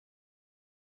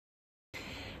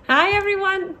Hi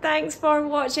everyone, thanks for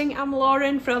watching. I'm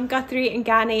Lauren from Guthrie and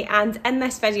Ganny, and in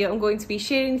this video I'm going to be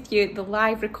sharing with you the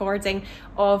live recording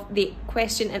of the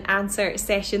question and answer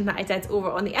session that I did over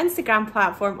on the Instagram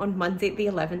platform on Monday the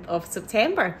 11th of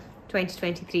September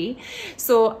 2023.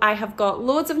 So I have got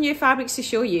loads of new fabrics to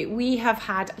show you. We have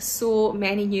had so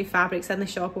many new fabrics in the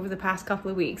shop over the past couple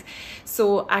of weeks,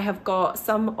 so I have got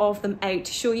some of them out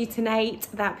to show you tonight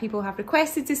that people have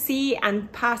requested to see, and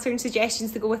pattern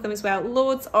suggestions to go with them as well.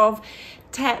 Loads of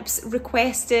tips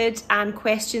requested and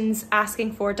questions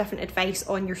asking for different advice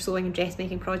on your sewing and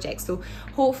dressmaking projects. So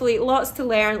hopefully lots to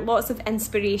learn, lots of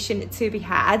inspiration to be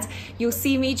had. You'll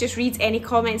see me just read any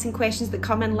comments and questions that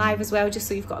come in live as well, just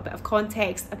so you've got a bit of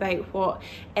context about what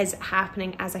is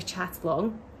happening as I chat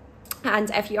along.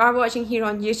 And if you are watching here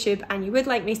on YouTube and you would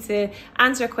like me to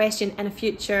answer a question in a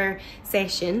future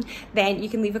session, then you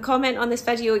can leave a comment on this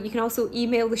video. You can also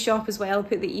email the shop as well. I'll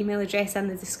put the email address in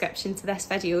the description to this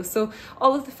video. So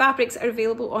all of the fabrics are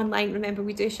available online. Remember,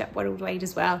 we do ship worldwide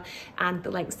as well, and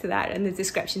the links to that are in the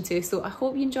description too. So I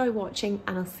hope you enjoy watching,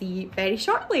 and I'll see you very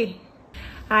shortly.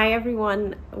 Hi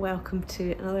everyone, welcome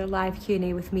to another live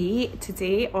Q&A with me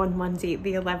today on Monday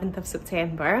the 11th of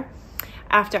September.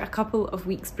 After a couple of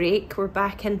weeks break, we're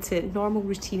back into normal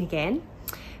routine again.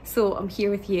 So I'm here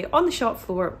with you on the shop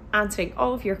floor, answering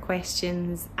all of your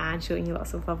questions and showing you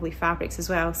lots of lovely fabrics as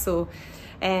well. So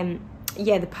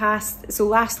yeah,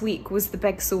 last week was the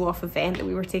big sew off event that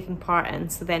we were taking part in.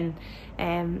 So then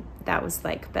that was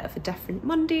like a bit of a different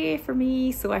Monday for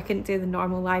me, so I couldn't do the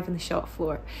normal live on the shop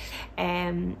floor.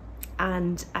 And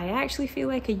I actually feel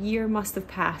like a year must have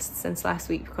passed since last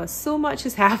week, because so much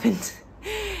has happened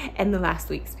in the last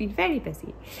week. It's been very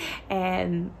busy,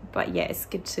 but yeah, it's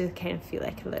good to kind of feel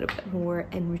like a little bit more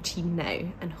in routine now,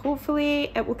 and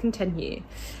hopefully it will continue.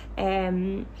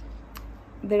 There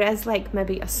is like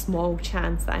maybe a small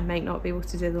chance that I might not be able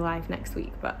to do the live next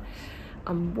week, but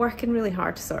I'm working really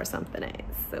hard to sort something out.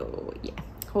 So yeah,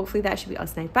 hopefully that should be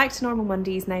us now. Back to normal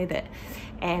Mondays now that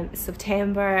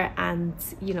September, and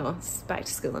you know, it's back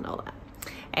to school and all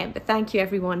that. But thank you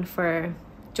everyone for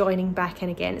joining back in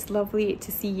again. It's lovely to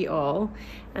see you all,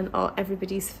 and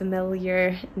everybody's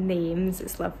familiar names.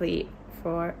 It's lovely.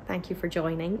 Thank you for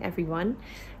joining everyone.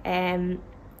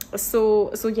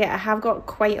 So yeah, I have got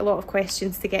quite a lot of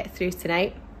questions to get through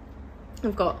tonight.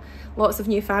 I've got lots of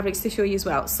new fabrics to show you as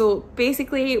well. So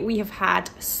basically we have had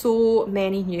so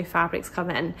many new fabrics come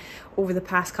in over the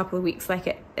past couple of weeks,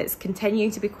 like it's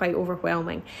continuing to be quite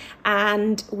overwhelming,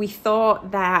 and we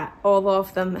thought that all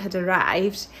of them had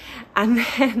arrived, and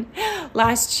then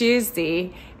last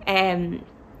Tuesday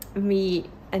me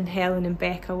and Helen and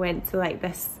Becca went to like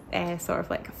this sort of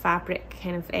like a fabric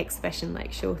kind of exhibition,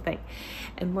 like show thing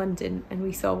in London, and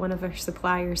we saw one of our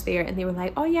suppliers there, and they were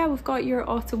like, oh yeah, we've got your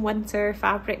autumn winter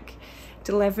fabric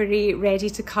delivery ready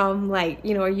to come, like,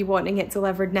 you know, are you wanting it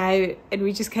delivered now? And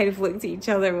we just kind of looked at each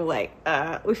other and we're like,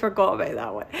 we forgot about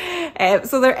that one.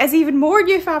 So there is even more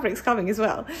new fabrics coming as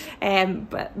well,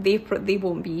 but they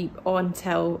won't be on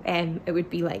till it would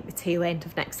be like the tail end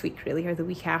of next week really, or the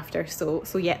week after. So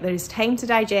yeah, there's time to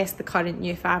digest the current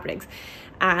new fabrics.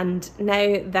 And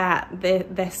now that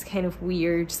this kind of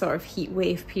weird sort of heat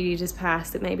wave period has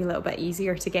passed, it might be a little bit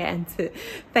easier to get into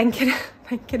thinking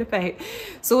about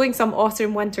sewing some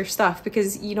autumn winter stuff,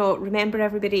 because, you know, remember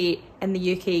everybody in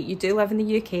the UK, you do live in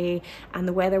the UK, and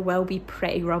the weather will be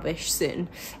pretty rubbish soon,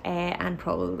 and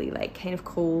probably like kind of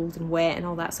cold and wet and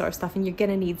all that sort of stuff, and you're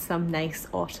gonna need some nice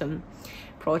autumn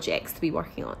projects to be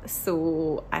working on.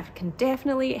 So I can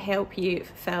definitely help you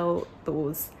fulfill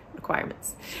those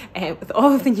requirements with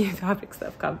all of the new fabrics that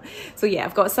have come. So yeah,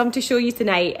 I've got some to show you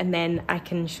tonight, and then I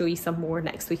can show you some more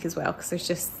next week as well, because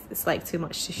it's like too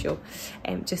much to show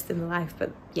just in the live.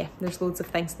 But yeah, there's loads of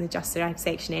things in the just arrived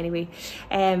section anyway.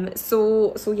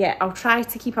 So yeah, I'll try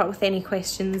to keep up with any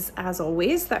questions as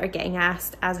always that are getting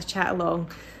asked as I chat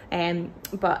along.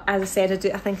 But as I said,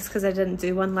 I think it's because I didn't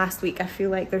do one last week. I feel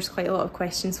like there's quite a lot of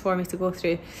questions for me to go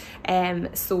through,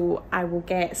 so I will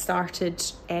get started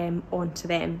onto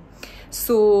them.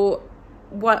 So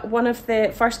one of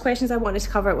the first questions I wanted to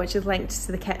cover, which is linked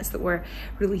to the kits that were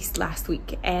released last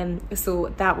week,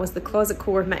 so that was the Closet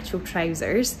Core Mitchell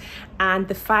trousers and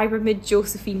the Fibre Mood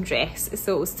Josephine dress.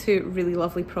 So it was two really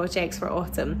lovely projects for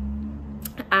autumn.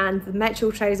 And the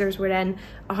Mitchell trousers were in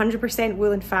 100%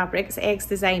 woolen fabrics, ex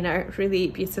designer, really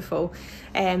beautiful.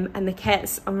 And the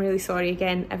kits, I'm really sorry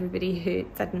again, everybody who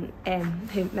didn't,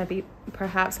 who maybe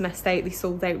perhaps missed out, they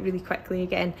sold out really quickly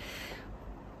again.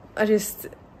 I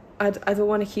don't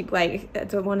want to keep like, I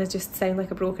don't want to just sound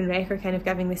like a broken record kind of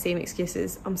giving the same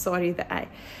excuses. I'm sorry that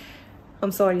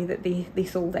I'm sorry that they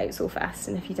sold out so fast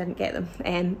and if you didn't get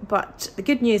them. But the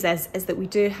good news is that we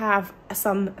do have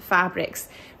some fabrics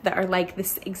that are like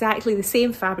this, exactly the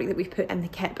same fabric that we put in the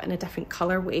kit but in a different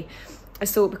colourway.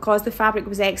 So because the fabric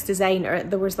was ex-designer,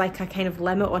 there was like a kind of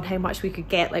limit on how much we could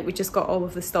get. Like we just got all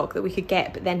of the stock that we could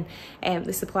get, but then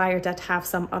the supplier did have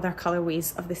some other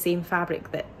colourways of the same fabric,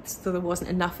 so there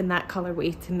wasn't enough in that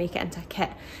colourway to make it into a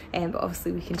kit. But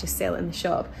obviously we can just sell it in the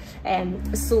shop.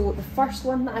 So the first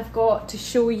one that I've got to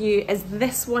show you is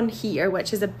this one here,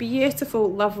 which is a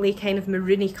beautiful, lovely kind of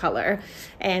maroony colour.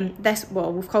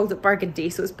 Well, we've called it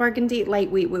burgundy, so it's burgundy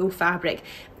lightweight wool fabric,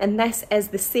 and this is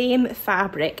the same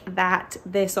fabric that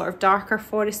the sort of darker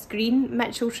forest green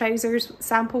Mitchell trousers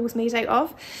sample was made out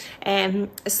of.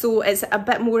 So it's a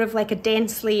bit more of like a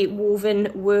densely woven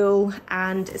wool,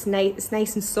 and it's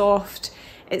nice and soft.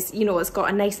 It's, you know, it's got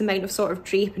a nice amount of sort of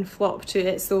drape and flop to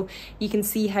it, so you can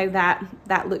see how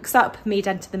that looks up, made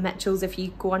into the Mitchells. If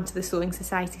you go onto the Sewing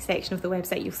Society section of the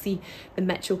website, you'll see the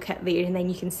Mitchell kit there, and then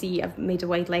you can see I've made a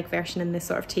wide leg version in this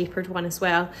sort of tapered one as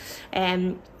well.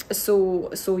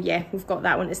 So yeah, we've got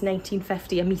that one. It's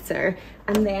 £19.50 a metre.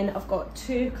 And then I've got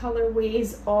two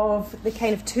colourways of the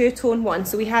kind of two-tone one.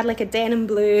 So we had like a denim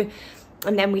blue,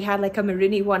 and then we had like a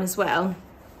maroony one as well.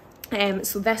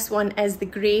 So this one is the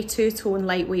grey two-tone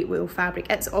lightweight wool fabric.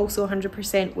 It's also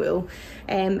 100% wool,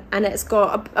 and it's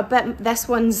got a bit, this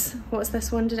one's, what's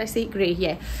this one, did I say grey?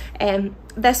 Yeah.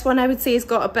 This one I would say has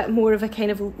got a bit more of a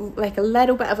kind of like a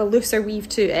little bit of a looser weave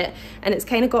to it, and it's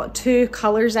kind of got two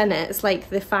colours in it. It's like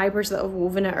the fibres that have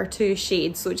woven it are two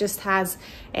shades, so it just has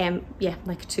yeah,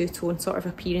 like a two-tone sort of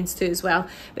appearance to it as well.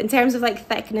 But in terms of like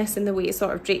thickness and the way it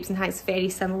sort of drapes and hides, it's very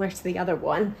similar to the other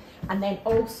one. And then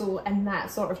also in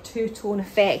that sort of two-tone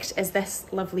effect is this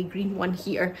lovely green one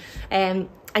here. And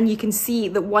you can see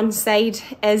that one side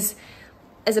is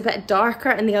a bit darker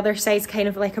and the other side's kind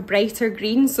of like a brighter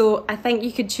green. So I think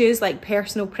you could choose like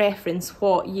personal preference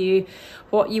what you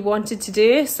wanted to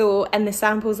do. So in the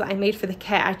samples that I made for the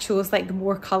kit, I chose like the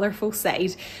more colourful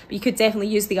side, but you could definitely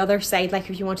use the other side, like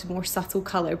if you wanted more subtle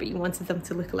colour but you wanted them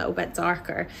to look a little bit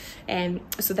darker.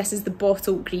 So this is the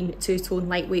bottle green two-tone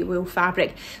lightweight wool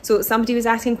fabric. So somebody was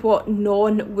asking what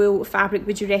non-wool fabric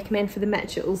would you recommend for the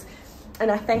Mitchells? And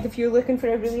I think if you're looking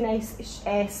for a really nice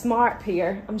smart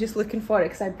pair, I'm just looking for it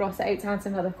because I brought it out to answer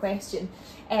another question.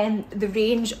 The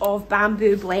range of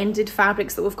bamboo blended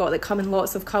fabrics that we've got that come in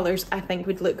lots of colours, I think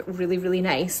would look really, really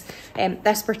nice.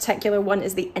 This particular one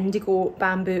is the indigo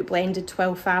bamboo blended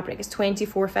twill fabric. It's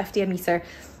 £24.50 a metre.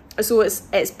 So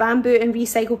it's bamboo and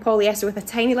recycled polyester with a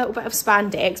tiny little bit of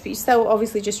spandex, but you still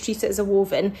obviously just treat it as a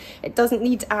woven. It doesn't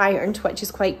need ironed, which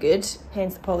is quite good,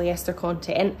 hence the polyester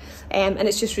content. And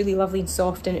it's just really lovely and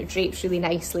soft, and it drapes really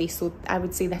nicely. So I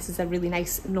would say this is a really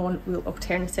nice non-wool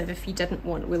alternative if you didn't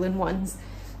want woolen ones.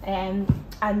 And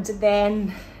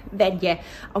then yeah,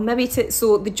 I'll maybe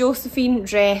so the Josephine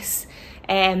dress,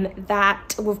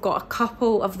 that we've got a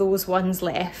couple of those ones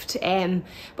left,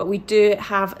 but we do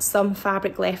have some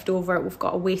fabric left over. We've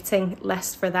got a waiting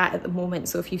list for that at the moment,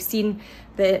 so if you've seen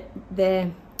the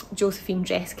Josephine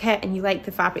dress kit and you like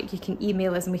the fabric, you can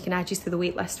email us and we can add you to the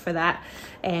wait list for that,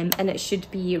 and it should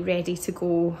be ready to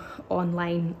go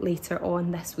online later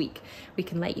on this week. We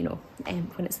can let you know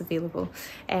when it's available,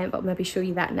 but I'll maybe show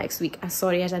you that next week.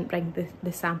 Sorry I didn't bring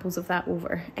the samples of that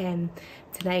over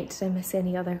tonight. Did I miss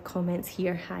any other comments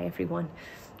here? Hi everyone.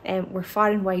 We're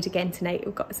far and wide again tonight.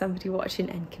 We've got somebody watching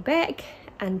in Quebec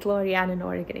and Lorianne in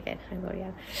Oregon again. Hi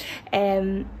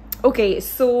Lorianne. Okay,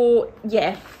 so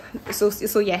yeah,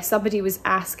 so yeah, somebody was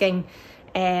asking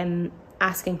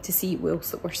to see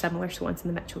wools that were similar to ones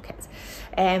in the Mitchell kits.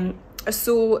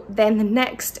 So then the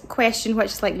next question,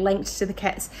 which is like linked to the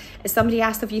kits, is somebody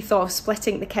asked if you thought of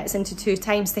splitting the kits into 2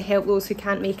 times to help those who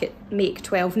can't make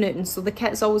 12 noon. So the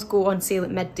kits always go on sale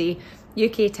at midday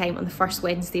UK time on the first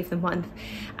Wednesday of the month,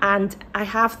 and I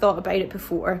have thought about it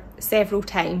before several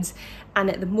times, and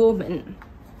at the moment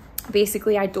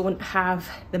basically I don't have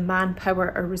the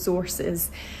manpower or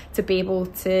resources to be able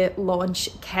to launch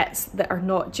kits that are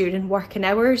not during working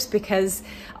hours, because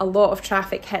a lot of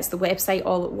traffic hits the website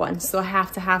all at once. So I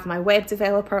have to have my web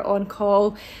developer on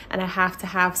call, and I have to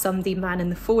have somebody manning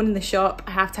the phone in the shop,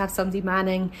 I have to have somebody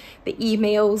manning the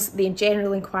emails, the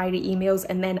general inquiry emails,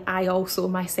 and then I also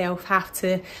myself have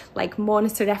to like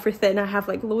monitor everything. I have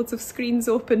like loads of screens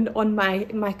open on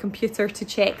my computer to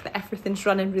check that everything's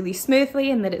running really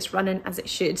smoothly and that it's running as it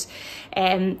should.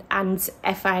 And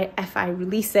if I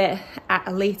release it at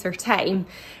a later time,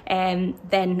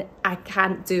 then I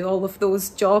can't do all of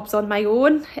those jobs on my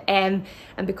own, and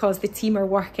because the team are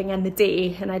working in the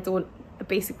day and I don't I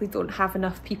basically don't have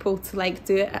enough people to like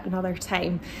do it at another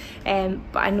time.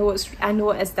 But I know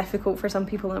it is difficult for some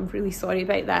people, and I'm really sorry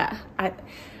about that.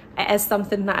 It is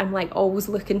something that I'm like always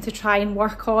looking to try and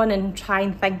work on and try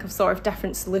and think of sort of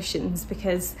different solutions,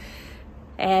 because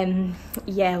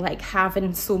yeah, like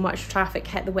having so much traffic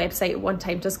hit the website at one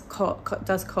time does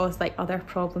cause like other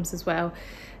problems as well.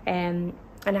 And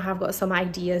I have got some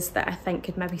ideas that I think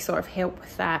could maybe sort of help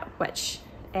with that, which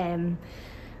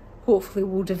hopefully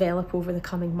will develop over the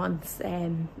coming months.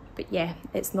 But yeah,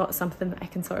 it's not something that I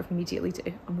can sort of immediately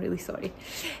do. I'm really sorry.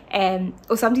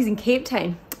 Oh, somebody's in Cape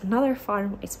Town, another far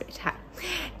away spread hat.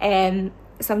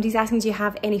 Somebody's asking, do you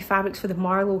have any fabrics for the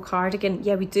Marlowe cardigan?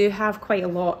 Yeah, we do have quite a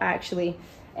lot actually.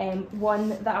 One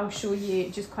that I'll show you,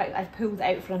 just quite, I've pulled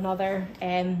out for another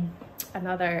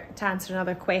to answer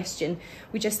another question.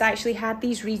 We just actually had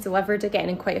these re-delivered again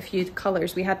in quite a few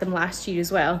colours. We had them last year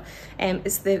as well.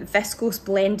 It's the viscose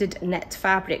blended knit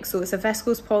fabric, so it's a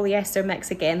viscose polyester mix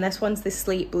again. This one's the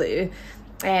slate blue,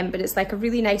 but it's like a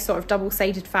really nice sort of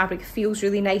double-sided fabric. Feels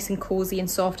really nice and cozy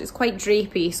and soft. It's quite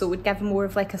drapey, so it would give more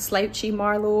of like a slouchy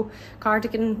Marlowe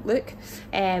cardigan look.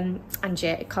 And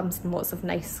yeah, it comes in lots of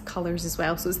nice colours as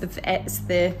well. So it's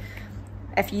the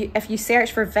if you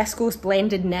search for viscose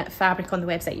blended knit fabric on the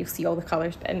website, you'll see all the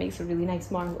colours, but it makes a really nice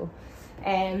Marlowe.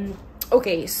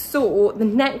 Okay, so the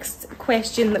next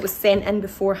question that was sent in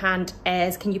beforehand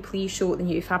is, can you please show the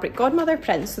new Fabric Godmother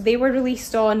prints? So they were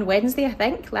released on Wednesday, I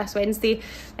think, last Wednesday.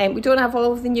 We don't have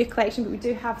all of the new collection, but we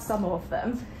do have some of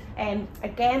them.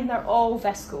 Again, they're all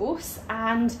viscose,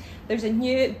 and there's a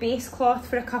new base cloth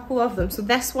for a couple of them. So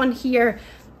this one here,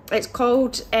 it's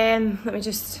called, let me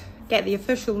just get the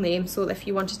official name, so if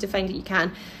you wanted to find it you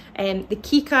can. The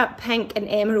Kika Pink and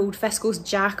Emerald Viscose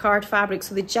Jacquard fabric.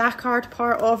 So the jacquard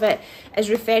part of it is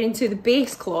referring to the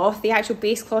base cloth. The actual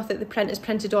base cloth that the print is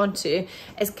printed onto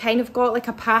is kind of got like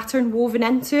a pattern woven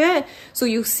into it, so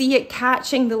you'll see it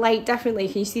catching the light differently.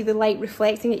 Can you see the light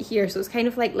reflecting it here? So it's kind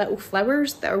of like little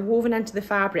flowers that are woven into the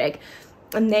fabric,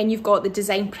 and then you've got the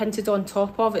design printed on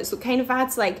top of it, so it kind of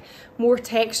adds like more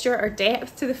texture or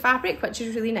depth to the fabric, which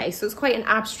is really nice. So it's quite an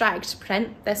abstract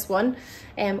print, this one.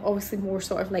 Obviously more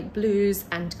sort of like blues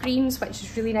and greens, which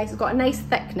is really nice. It's got a nice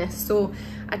thickness, so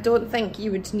I don't think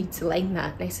you would need to line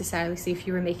that necessarily, say if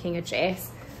you were making a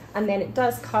dress. And then it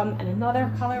does come in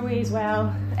another colourway as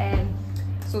well,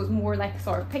 so it's more like a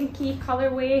sort of pinky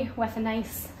colourway with a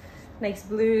nice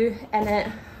blue in it.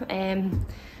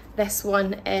 This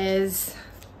one is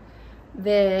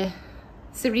the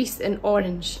cerise and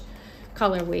orange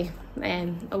colourway.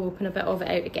 I'll open a bit of it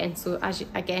out again. So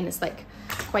again, it's like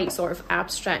quite sort of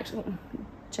abstract. Oh,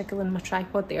 jiggling my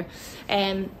tripod there.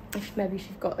 If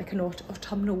you've got like an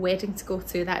autumnal wedding to go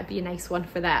to, that'd be a nice one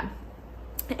for that.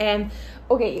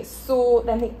 Okay, so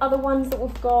then the other ones that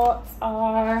we've got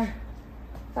are,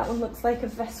 that one looks like a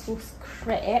viscose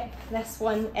crepe. This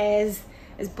one is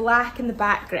black in the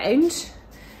background,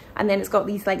 and then it's got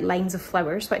these like lines of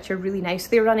flowers, which are really nice.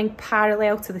 They're running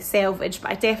parallel to the selvage,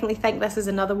 but I definitely think this is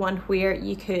another one where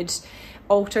you could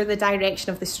alter the direction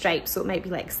of the stripes. So it might be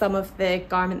like some of the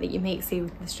garment that you make, say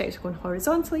the stripes are going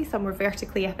horizontally, some were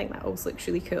vertically. I think that also looks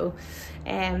really cool.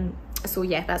 So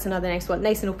yeah, that's another nice one,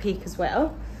 nice and opaque as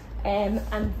well. And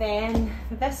then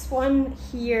this one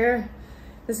here,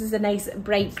 this is a nice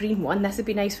bright green one. This would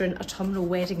be nice for an autumnal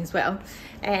wedding as well.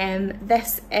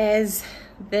 This is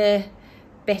the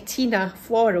Bettina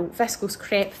floral viscose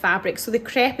crepe fabric. So the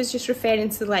crepe is just referring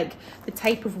to like the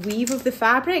type of weave of the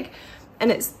fabric,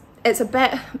 and it's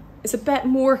a bit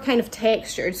more kind of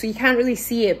textured, so you can't really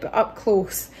see it, but up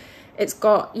close it's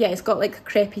got like a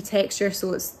crepey texture.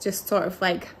 So it's just sort of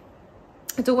like,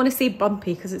 I don't want to say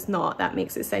bumpy because it's not, that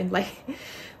makes it sound like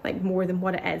more than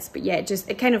what it is, but yeah,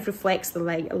 it kind of reflects the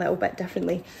light a little bit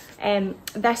differently.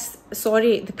 This,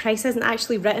 sorry, the price isn't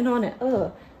actually written on it.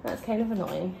 Oh, that's kind of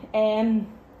annoying.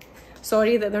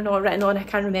 Sorry that they're not written on. I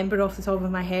can't remember off the top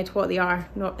of my head what they are.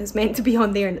 It's meant to be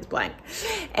on there and it's blank.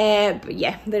 But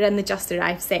yeah, they're in the just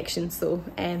arrived section, so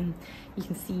you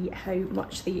can see how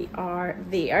much they are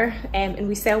there. And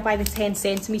we sell by the 10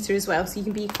 centimetre as well, so you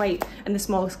can be quite, and the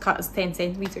smallest cut is 10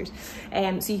 centimetres.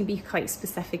 So you can be quite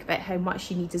specific about how much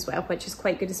you need as well, which is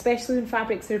quite good, especially when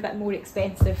fabrics are a bit more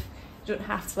expensive. You don't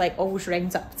have to like always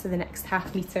round up to the next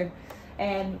half metre.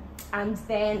 And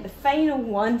then the final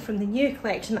one from the new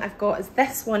collection that I've got is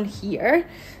this one here,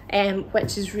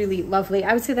 which is really lovely.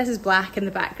 I would say this is black in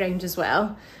the background as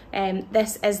well.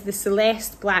 This is the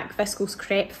Celeste black viscose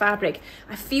crepe fabric.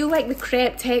 I feel like the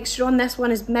crepe texture on this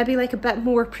one is maybe like a bit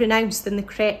more pronounced than the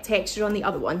crepe texture on the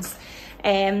other ones.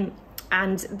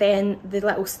 and then the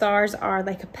little stars are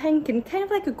like a pink and kind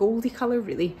of like a goldy colour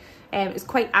really. It's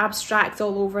quite abstract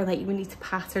all over, like you would need to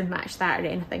pattern match that or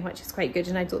anything, which is quite good,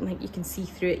 and I don't think you can see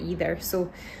through it either,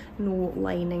 so no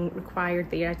lining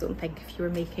required there, I don't think, if you were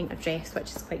making a dress,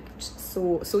 which is quite good.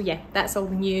 So yeah, that's all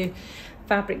the new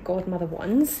Fabric Godmother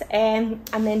ones. And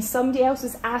then somebody else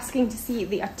is asking to see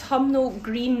the Autumnal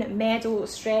Green Meadow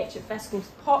Stretch Viscose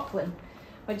Poplin,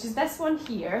 which is this one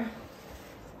here.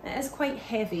 It is quite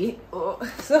heavy,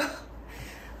 so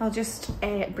I'll just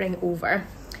bring it over.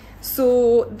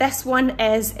 So this one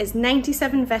is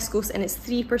 97 viscose and it's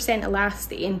 3%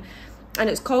 elastane, and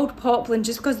it's called Poplin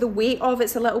just because the weight of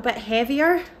it's a little bit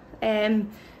heavier. The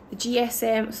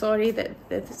GSM, sorry that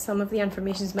some of the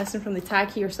information is missing from the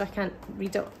tag here, so I can't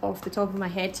read it off the top of my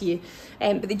head to you,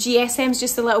 but the GSM is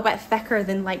just a little bit thicker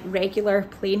than like regular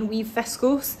plain weave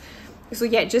viscose. So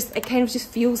yeah, it kind of just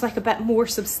feels like a bit more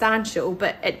substantial,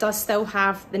 but it does still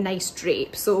have the nice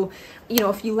drape. So, you know,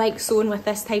 if you like sewing with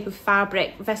this type of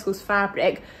fabric, viscose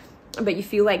fabric, but you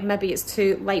feel like maybe it's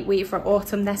too lightweight for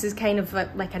autumn, this is kind of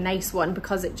like a nice one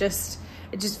because it just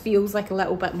feels like a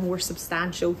little bit more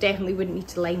substantial. Definitely wouldn't need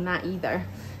to line that either.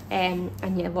 And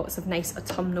yeah, lots of nice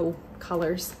autumnal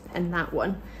colours in that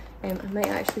one. I might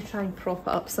actually try and prop it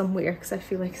up somewhere because I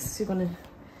feel like it's going to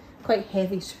quite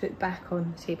heavy to put back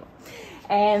on the table.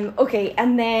 Okay,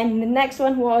 and then the next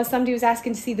one was somebody was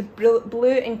asking to see the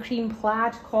blue and cream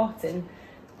plaid cotton.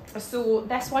 So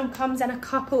this one comes in a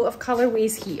couple of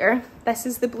colourways here. This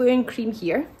is the blue and cream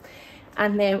here,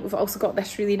 and then we've also got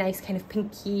this really nice kind of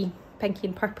pinky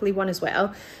and purpley one as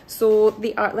well. So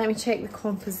they are, let me check the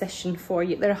composition for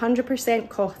you. They're 100%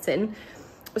 cotton.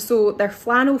 So they're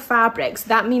flannel fabrics.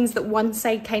 That means that one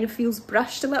side kind of feels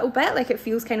brushed a little bit, like it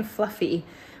feels kind of fluffy,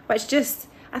 which just,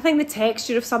 I think the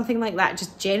texture of something like that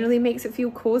just generally makes it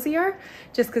feel cozier,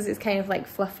 just because it's kind of like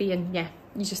fluffy, and yeah,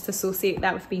 you just associate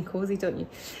that with being cozy, don't you?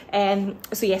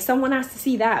 So yeah, someone asked to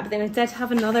see that, but then I did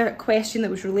have another question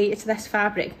that was related to this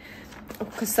fabric,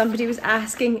 because somebody was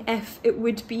asking if it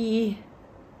would be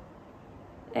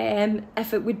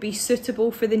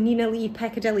suitable for the Nina Lee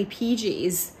Piccadilly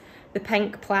PJs, the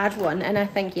pink plaid one, and I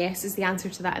think yes is the answer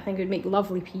to that. I think it would make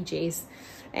lovely PJs.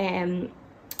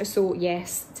 So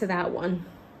yes to that one.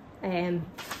 I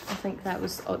think that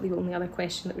was the only other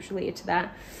question that was related to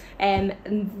that. And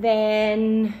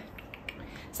then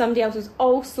somebody else was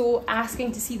also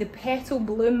asking to see the Petal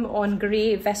Bloom on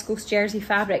Grey viscose jersey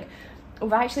fabric.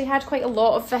 We've actually had quite a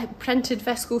lot of printed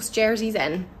viscose jerseys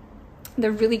in.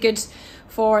 They're really good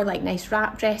for like nice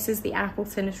wrap dresses. The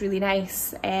Appleton is really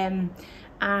nice.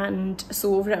 And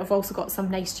so over it I've also got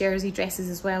some nice jersey dresses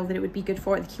as well that it would be good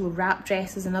for. The Kilo wrap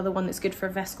dress is another one that's good for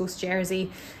viscose jersey.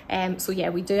 So yeah,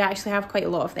 we do actually have quite a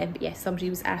lot of them, but yes,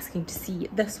 somebody was asking to see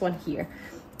this one here,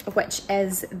 which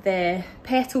is the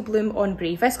Petal Bloom on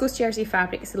Grey viscose jersey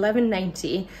fabric. It's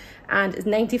 £11.90 and it's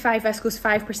 95 viscose,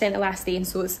 5% elastane.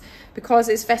 So it's, because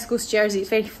it's viscose jersey, it's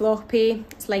very floppy,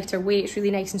 it's lighter weight, it's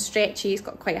really nice and stretchy. It's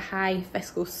got quite a high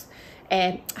viscose,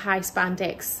 high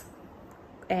spandex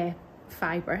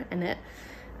fibre in it,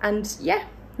 and yeah,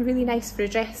 really nice for a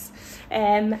dress.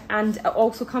 And it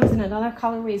also comes in another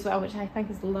colourway as well, which I think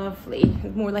is lovely.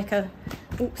 It's more like a,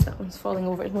 oops, that one's falling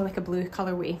over. It's more like a blue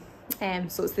colourway.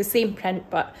 So it's the same print,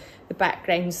 but the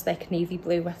background's like navy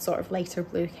blue with sort of lighter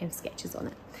blue kind of sketches on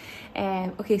it.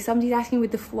 Okay, somebody's asking,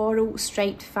 would the floral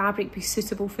striped fabric be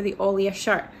suitable for the Olia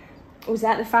shirt? Was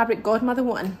that the Fabric Godmother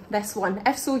one? This one?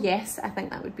 If so, yes, I think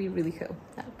that would be really cool.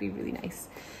 That would be really nice.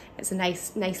 It's a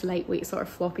nice lightweight sort of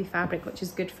floppy fabric, which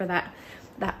is good for that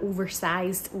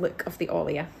oversized look of the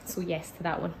Olia. So yes to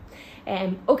that one.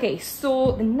 Okay,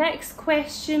 so the next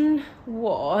question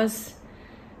was,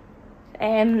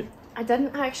 I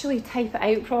didn't actually type it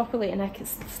out properly and I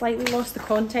slightly lost the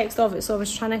context of it, so I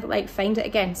was trying to like find it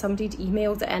again. Somebody had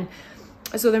emailed it in.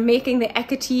 So they're making the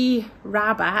Ikatee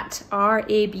Rabat,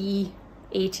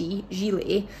 R-A-B-A-T,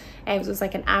 gilet. So it's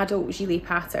like an adult gilet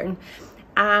pattern.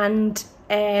 And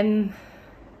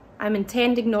I'm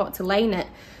intending not to line it.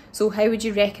 So how would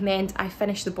you recommend I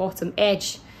finish the bottom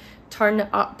edge? Turn it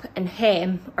up and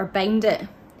hem, or bind it?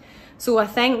 So I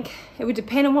think it would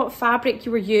depend on what fabric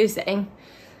you were using,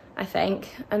 I think.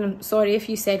 And I'm sorry if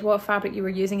you said what fabric you were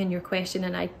using in your question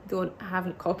and I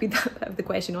haven't copied that bit of the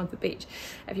question onto the page.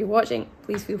 If you're watching,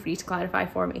 please feel free to clarify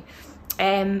for me.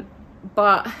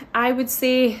 But I would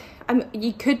say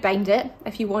you could bind it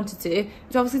if you wanted to. It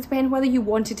would obviously depend whether you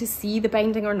wanted to see the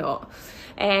binding or not.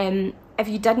 If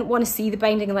you didn't want to see the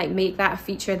binding and like make that a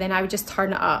feature, then I would just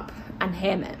turn it up and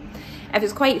hem it. If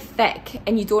it's quite thick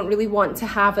and you don't really want to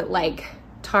have it like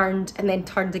turned and then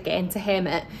turned again to hem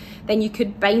it, then you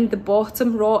could bind the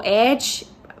bottom raw edge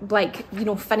like, you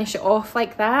know, finish it off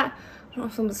like that. I don't know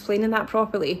if I'm explaining that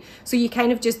properly. So you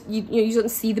kind of just, you don't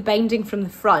see the binding from the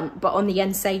front, but on the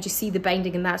inside you see the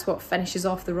binding, and that's what finishes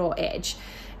off the raw edge.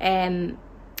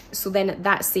 So then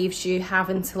that saves you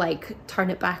having to like turn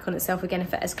it back on itself again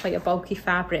if it is quite a bulky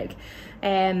fabric.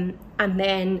 And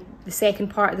then the second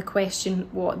part of the question,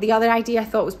 the other idea I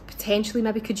thought was potentially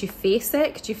maybe could you face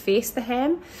it? Could you face the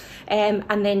hem?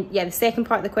 And then yeah, the second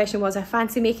part of the question was, I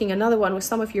fancy making another one with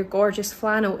some of your gorgeous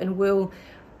flannel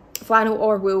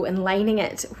or wool and lining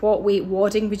it. What weight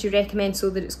wadding would you recommend so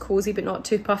that it's cozy but not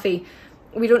too puffy?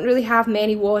 We don't really have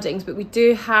many waddings, but we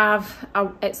do have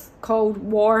it's called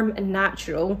Warm and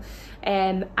Natural,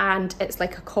 and it's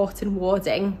like a cotton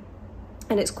wadding,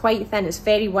 and it's quite thin. It's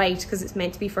very wide because it's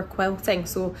meant to be for quilting,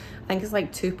 so I think it's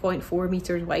like 2.4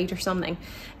 meters wide or something.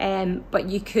 But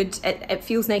you could, it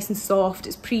feels nice and soft.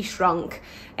 It's pre-shrunk,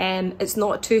 it's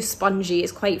not too spongy,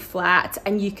 it's quite flat,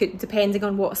 and you could, depending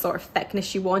on what sort of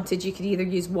thickness you wanted, you could either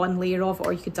use one layer of it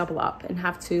or you could double up and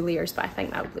have 2 layers, but I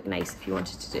think that would look nice if you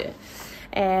wanted to do it.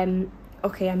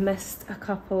 Okay, I missed a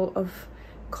couple of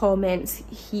comments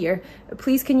here.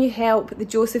 Please can you help? The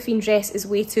Josephine dress is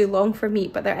way too long for me,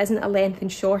 but there isn't a length and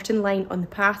shorten line on the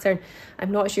pattern.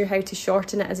 I'm not sure how to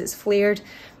shorten it as it's flared.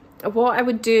 What I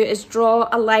would do is draw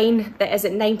a line that is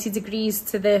at 90 degrees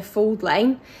to the fold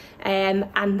line,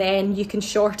 and then you can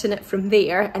shorten it from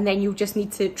there, and then you'll just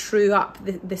need to true up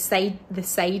the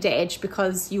side edge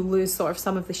because you lose sort of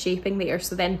some of the shaping there.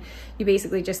 So then you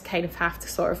basically just kind of have to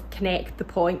sort of connect the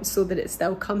points so that it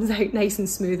still comes out nice and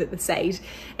smooth at the side.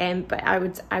 But I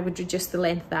would reduce the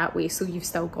length that way so you've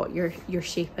still got your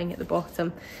shaping at the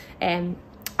bottom. I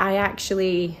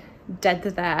actually did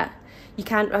that.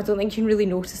 I don't think you can really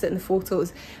notice it in the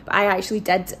photos, but I actually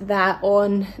did that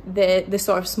on the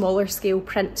sort of smaller scale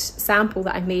print sample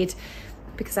that I made,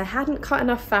 because I hadn't cut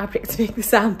enough fabric to make the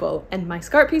sample and my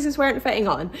skirt pieces weren't fitting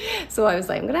on. So I was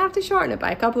like, I'm gonna have to shorten it by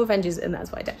a couple of inches, and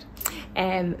that's what I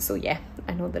did. So yeah,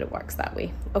 I know that it works that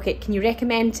way. Okay, can you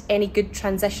recommend any good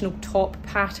transitional top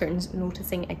patterns,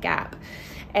 noticing a gap?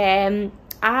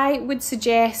 I would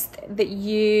suggest that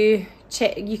you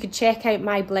could check out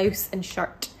my blouse and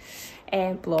shirt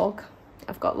blog.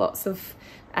 I've got lots of,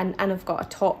 and I've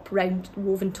got a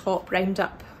woven top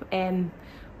roundup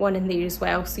one in there as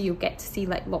well, so you'll get to see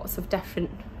like lots of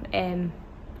different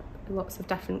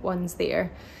ones there.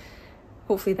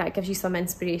 Hopefully that gives you some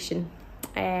inspiration.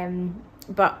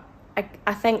 But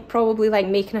I think probably like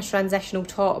making a transitional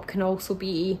top can also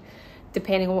be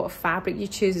depending on what fabric you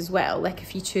choose as well. Like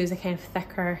if you choose a kind of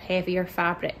thicker, heavier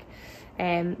fabric,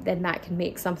 then that can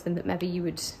make something that maybe you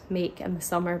would make in the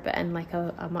summer but in like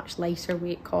a much lighter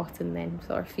weight cotton, then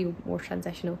sort of feel more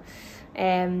transitional.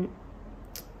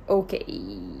 Okay,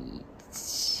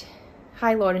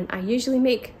 hi Lauren, I usually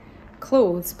make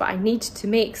clothes but I need to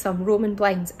make some Roman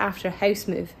blinds after a house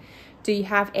move. Do you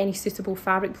have any suitable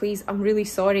fabric please? I'm really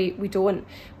sorry, we don't.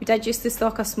 We did used to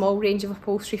stock a small range of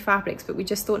upholstery fabrics, but we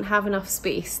just don't have enough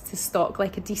space to stock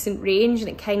like a decent range, and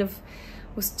it kind of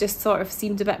was just sort of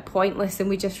seemed a bit pointless, and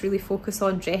we just really focus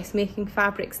on dressmaking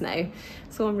fabrics now.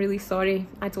 So I'm really sorry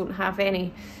I don't have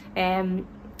any.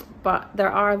 But there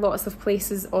are lots of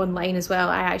places online as well.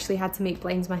 I actually had to make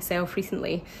blinds myself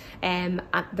recently.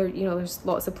 There's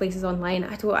lots of places online.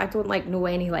 I don't like know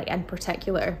any like in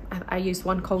particular. I used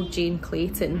one called Jane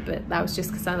Clayton, but that was just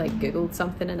because I like googled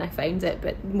something and I found it.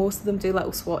 But most of them do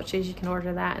little swatches. You can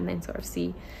order that and then sort of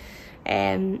see.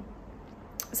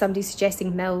 Somebody's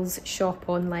suggesting Mills shop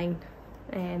online.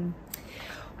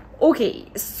 Okay,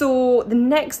 so the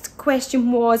next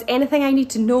question was anything I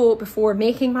need to know before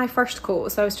making my first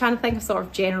coat. So I was trying to think of sort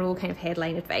of general kind of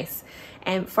headline advice.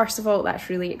 First of all, that's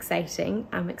really exciting.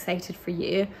 I'm excited for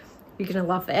you. You're gonna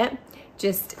love it.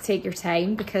 Just take your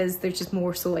time because there's just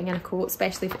more sewing in a coat,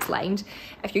 especially if it's lined.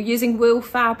 If you're using wool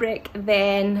fabric,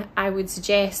 then I would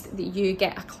suggest that you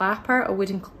get a clapper, a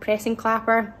wooden pressing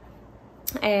clapper.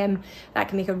 That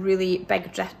can make a really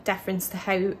big difference to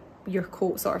how your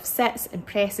coat sort of sits and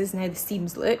presses and how the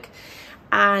seams look.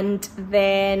 And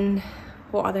then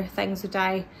what other things would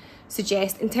I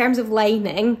suggest? In terms of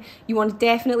lining, you want to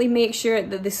definitely make sure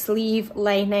that the sleeve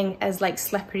lining is like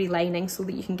slippery lining so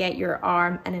that you can get your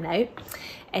arm in and out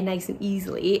and nice and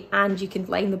easily, and you can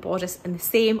line the bodice in the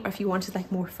same, or if you wanted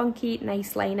like more funky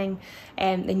nice lining,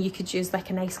 then you could use like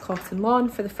a nice cotton lawn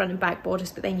for the front and back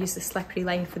bodice, but then use the slippery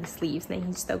lining for the sleeves, and then you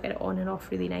can still get it on and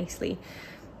off really nicely.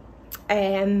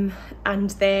 And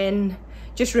then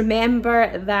just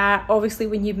remember that obviously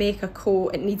when you make a coat,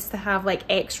 it needs to have like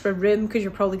extra room because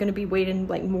you're probably going to be wearing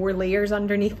like more layers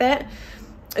underneath it.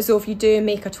 So if you do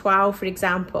make a toile, for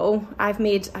example, I've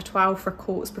made a toile for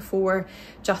coats before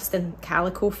just in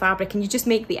calico fabric, and you just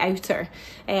make the outer.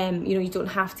 You know, you don't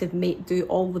have to do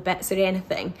all the bits or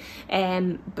anything,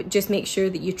 but just make sure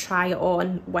that you try it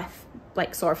on with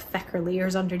like sort of thicker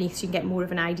layers underneath so you can get more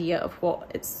of an idea of what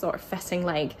it's sort of fitting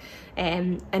like.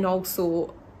 And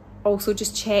also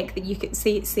just check that you could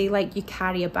say like you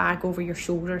carry a bag over your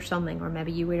shoulder or something, or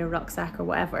maybe you wear a rucksack or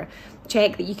whatever.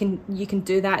 Check that you can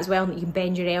do that as well, and that you can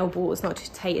bend your elbow. It's not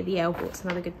too tight at the elbow. It's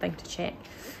another good thing to check.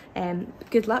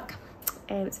 Good luck.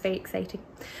 It's very exciting.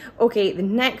 Okay, the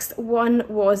next one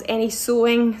was any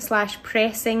sewing /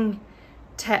 pressing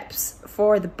tips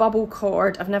for the bubble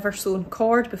cord. I've never sewn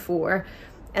cord before.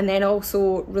 And then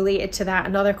also related to that,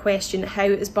 another question, how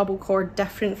is bubble cord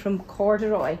different from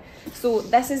corduroy? So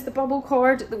this is the bubble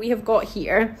cord that we have got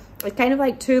here. It's kind of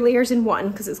like 2 layers in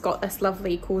one because it's got this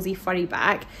lovely cozy furry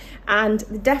back. And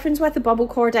the difference with the bubble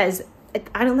cord is,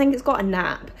 I don't think it's got a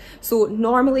nap. So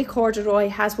normally corduroy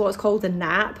has what's called a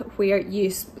nap, where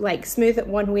you like smooth it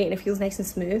one way and it feels nice and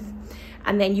smooth.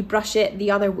 And then you brush it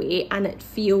the other way and it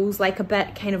feels like a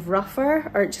bit kind of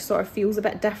rougher, or it just sort of feels a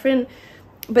bit different.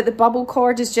 But the bubble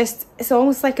cord is just, it's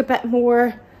almost like a bit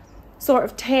more sort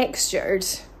of textured,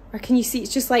 or can you see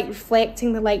it's just like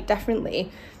reflecting the light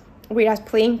differently, whereas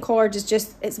plain cord is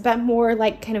just, it's a bit more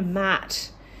like kind of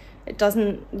matte. It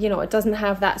doesn't, you know, it doesn't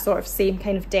have that sort of same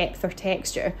kind of depth or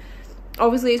texture.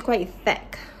 Obviously it's quite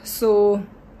thick, so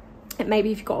it might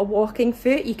be if you've got a walking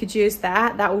foot, you could use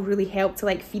that. That will really help to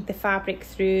like feed the fabric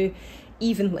through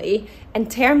evenly. In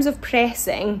terms of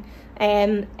pressing,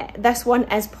 this one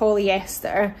is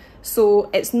polyester, so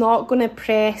it's not going to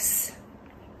press,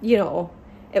 you know,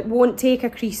 it won't take a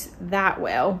crease that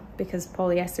well because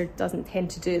polyester doesn't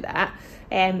tend to do that.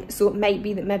 So it might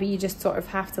be that maybe you just sort of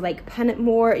have to like pin it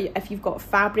more. If you've got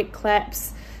fabric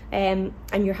clips and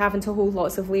you're having to hold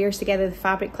lots of layers together, the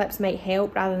fabric clips might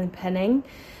help rather than pinning.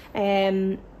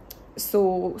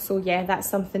 So yeah, that's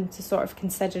something to sort of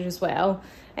consider as well.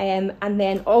 And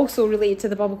then also related to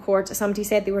the bubble cord, somebody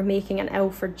said they were making an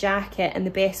Ilford jacket and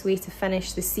the best way to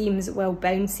finish the seams, will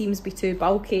bound seams be too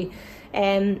bulky?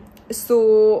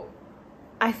 So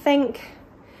I think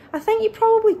you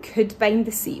probably could bind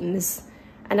the seams,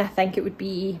 and I think it would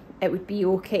be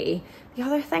okay. The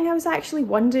other thing I was actually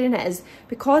wondering is,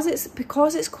 because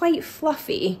it's quite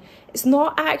fluffy, it's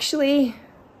not actually,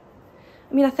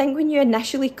 I mean, I think when you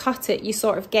initially cut it, you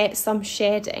sort of get some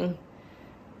shedding.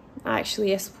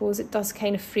 Actually, I suppose it does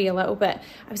kind of fray a little bit.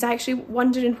 I was actually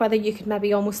wondering whether you could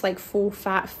maybe almost like faux,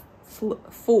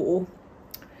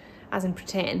 as in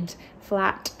pretend,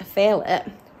 flat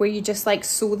fillet, where you just like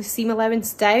sew the seam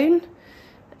allowance down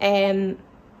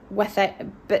with it,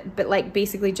 but like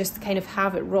basically just kind of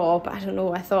have it raw. But I don't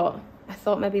know, I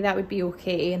thought maybe that would be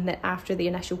okay, and that after the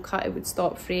initial cut it would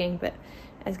stop fraying, but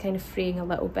it's kind of fraying a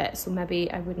little bit, so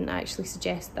maybe I wouldn't actually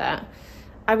suggest that.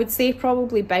 I would say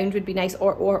probably bound would be nice,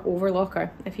 or overlocker.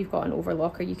 If you've got an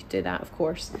overlocker, you could do that, of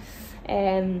course.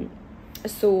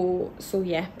 So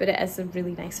yeah, but it is a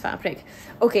really nice fabric.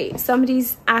 Okay,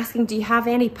 somebody's asking, do you have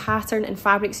any pattern and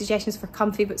fabric suggestions for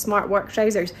comfy but smart work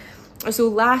trousers? So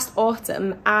last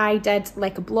autumn I did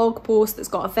like a blog post that's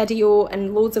got a video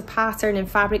and loads of pattern and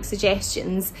fabric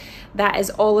suggestions that is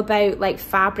all about like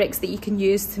fabrics that you can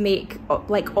use to make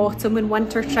like autumn and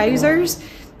winter trousers,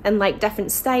 and like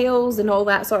different styles and all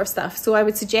that sort of stuff. So I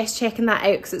would suggest checking that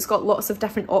out because it's got lots of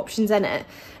different options in it.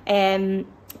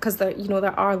 Because there, you know,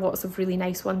 there are lots of really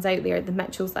nice ones out there. The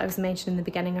Mitchells that I was mentioning in the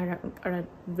beginning are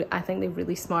I think they're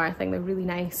really smart. I think they're really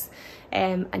nice.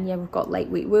 And yeah, we've got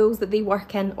lightweight wools that they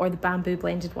work in, or the bamboo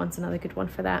blended one's another good one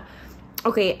for that.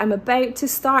 Okay, I'm about to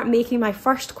start making my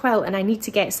first quilt and I need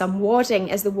to get some wadding.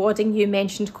 Is the wadding you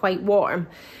mentioned quite warm?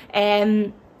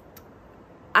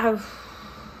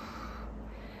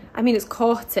 I mean, it's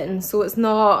cotton, so it's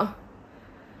not,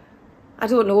 I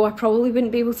don't know, I probably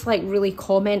wouldn't be able to like really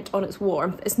comment on its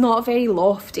warmth. It's not very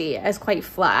lofty, it is quite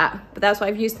flat, but that's what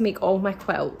I've used to make all my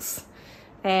quilts.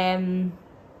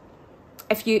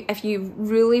 If you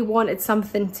really wanted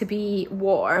something to be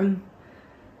warm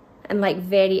and like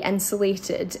very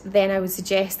insulated, then I would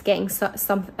suggest getting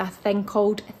a thing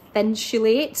called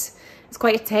Thinsulate. It's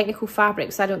quite a technical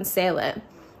fabric, so I don't sell it.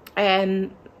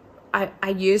 I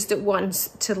used it once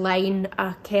to line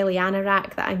a Kellyanna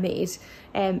rack that I made,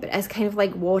 but it's kind of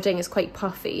like wadding, it's quite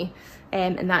puffy,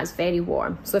 and that's very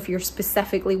warm. So if you're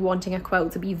specifically wanting a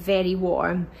quilt to be very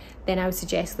warm, then I would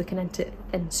suggest looking into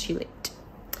Thinsulate.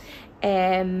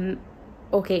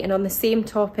 Okay, and on the same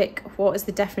topic, what is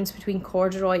the difference between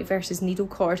corduroy versus needle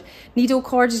cord? Needle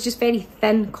cord is just very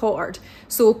thin cord.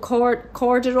 So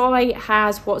corduroy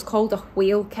has what's called a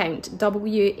whale count,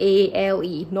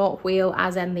 W-A-L-E, not whale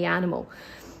as in the animal.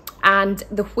 And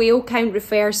the whale count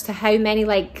refers to how many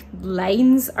like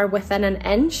lines are within an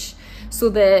inch. So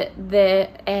the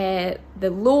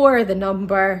lower the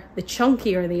number, the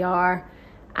chunkier they are,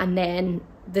 and then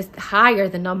the higher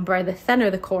the number, the thinner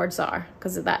the cords are,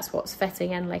 because that's what's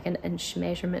fitting in like an inch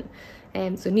measurement.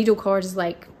 So needle cord is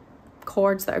like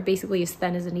cords that are basically as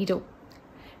thin as a needle,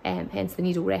 hence the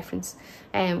needle reference.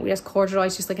 Whereas corduroy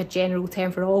is just like a general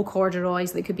term for all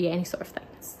corduroys that could be any sort of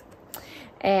thickness.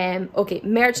 Okay,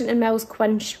 Merchant and Mills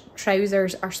quinch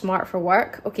trousers are smart for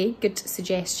work. Okay, good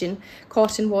suggestion.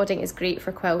 Cotton wadding is great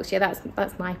for quilts. Yeah,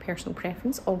 that's my personal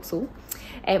preference also.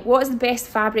 What is the best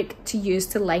fabric to use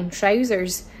to line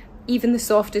trousers? Even the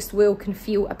softest wool can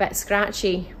feel a bit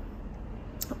scratchy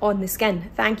on the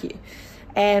skin. Thank you.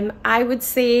 I would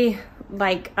say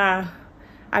like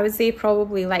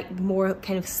probably like more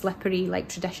kind of slippery, like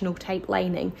traditional type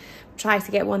lining. Try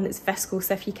to get one that's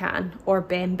viscose if you can, or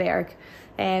Bemberg,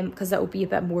 because that will be a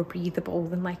bit more breathable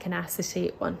than like an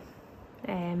acetate one.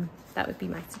 That would be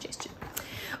my suggestion.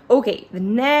 Okay, the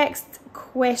next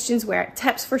questions were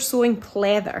tips for sewing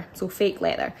pleather, so fake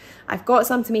leather. I've got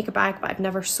some to make a bag, but I've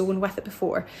never sewn with it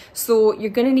before. So you're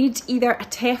going to need either a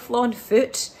Teflon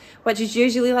foot, which is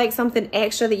usually like something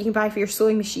extra that you can buy for your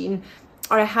sewing machine,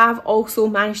 or I have also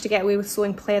managed to get away with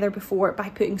sewing pleather before by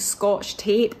putting Scotch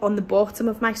tape on the bottom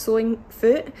of my sewing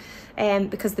foot,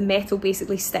 because the metal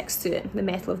basically sticks to it. The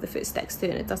metal of the foot sticks to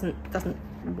it and it doesn't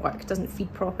work, doesn't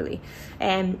feed properly.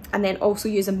 And then also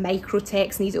use a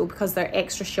Microtex needle because they're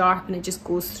extra sharp and it just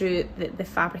goes through the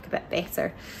fabric a bit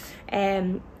better.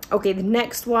 Okay, the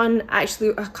next one, actually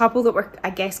a couple that were, I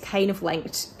guess, kind of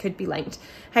linked, could be linked.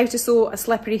 How to sew a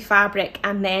slippery fabric,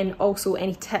 and then also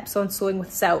any tips on sewing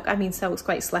with silk. I mean, silk's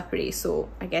quite slippery, so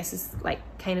I guess it's like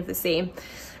kind of the same.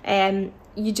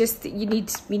 You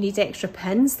need extra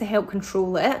pins to help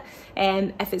control it.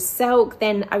 If it's silk,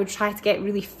 then I would try to get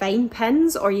really fine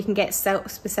pins, or you can get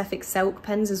specific silk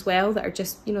pins as well that are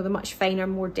just, you know, they're much finer,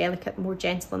 more delicate, more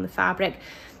gentle on the fabric.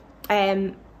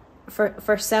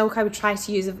 For silk, I would try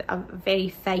to use a very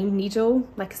fine needle,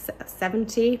 like a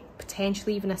 70,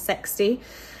 potentially even a 60.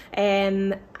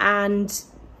 And I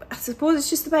suppose it's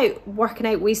just about working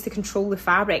out ways to control the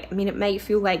fabric. I mean, it might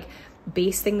feel like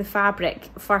basting the fabric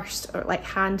first, or like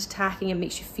hand tacking, it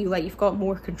makes you feel like you've got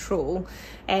more control.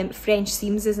 French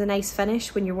seams is a nice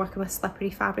finish when you're working with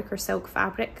slippery fabric or silk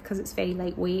fabric, because it's very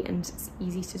lightweight and it's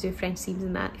easy to do French seams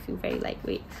in that. They feel very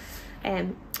lightweight.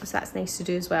 So that's nice to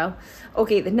do as well.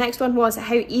 Okay, the next one was,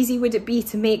 how easy would it be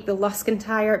to make the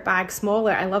Luscantire bag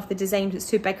smaller? I love the design, but it's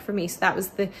too big for me. So that was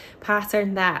the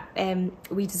pattern that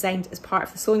we designed as part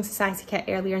of the Sewing Society kit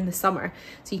earlier in the summer.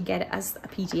 So you can get it as a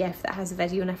PDF that has a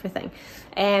video and everything.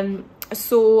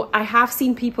 So I have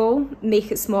seen people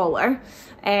make it smaller.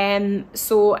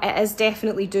 So it is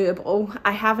definitely doable.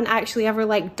 I haven't actually ever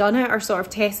like done it or sort of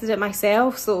tested it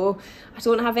myself, so I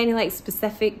don't have any like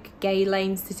specific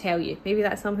guidelines to tell you. Maybe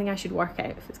that's something I should work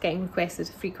out if it's getting requested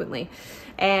frequently.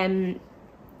 But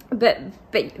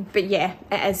yeah,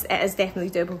 it is definitely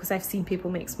doable because I've seen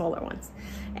people make smaller ones.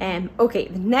 Okay,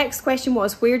 the next question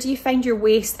was, where do you find your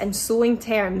waist in sewing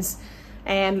terms?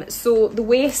 So the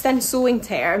waist in sewing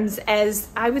terms is,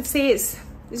 I would say it's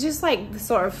just like the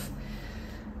sort of,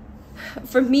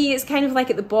 for me, it's kind of like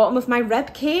at the bottom of my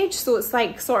rib cage, so it's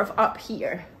like sort of up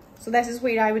here. So this is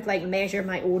where I would like measure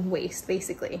my own waist,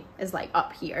 basically, is like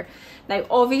up here. Now,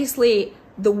 obviously,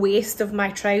 the waist of my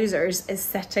trousers is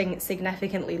sitting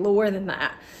significantly lower than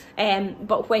that.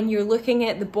 But when you're looking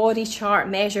at the body chart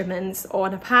measurements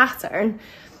on a pattern,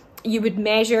 you would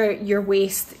measure your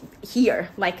waist here,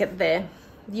 like at the,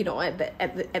 you know,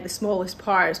 at the smallest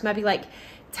parts, maybe like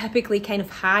typically kind of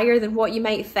higher than what you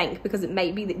might think, because it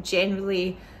might be that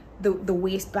generally the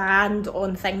waistband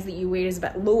on things that you wear is a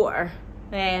bit lower.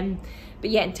 But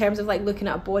yeah, in terms of like looking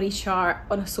at a body chart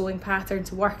on a sewing pattern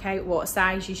to work out what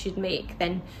size you should make,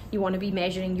 then you want to be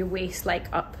measuring your waist like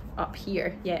up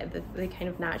here, yeah, the kind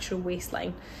of natural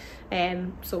waistline.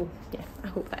 So yeah, I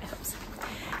hope that helps.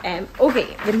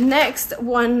 Okay, the next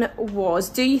one was,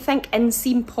 do you think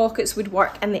inseam pockets would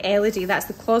work in the Elodie? That's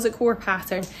the closet core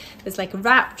pattern. It's like a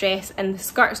wrap dress and the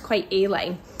skirt's quite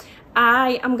A-line.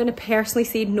 I am going to personally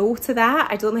say no to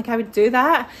that. I don't think I would do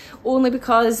that, only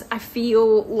because I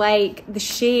feel like the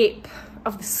shape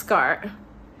of the skirt,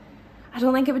 I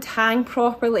don't think it would hang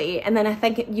properly, and then I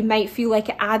think you might feel like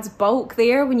it adds bulk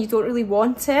there when you don't really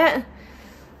want it.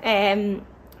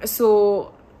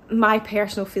 So my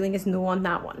personal feeling is no on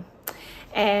that one.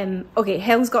 Okay,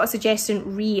 Helen's got a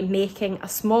suggestion, remaking a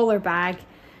smaller bag.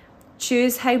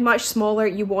 Choose how much smaller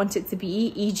you want it to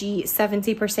be, e.g.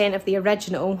 70% of the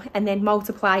original, and then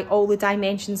multiply all the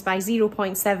dimensions by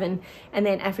 0.7, and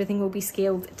then everything will be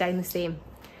scaled down the same.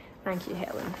 Thank you,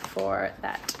 Helen, for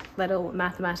that little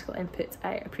mathematical input.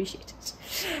 I appreciate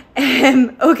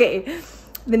it. Okay,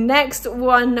 the next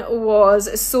one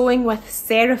was sewing with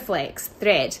Seriflex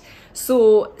thread.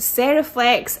 So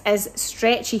Seriflex is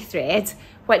stretchy thread,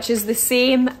 which is the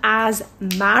same as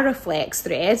Mariflex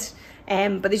thread,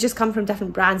 but they just come from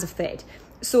different brands of thread.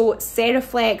 So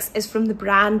Seriflex is from the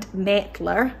brand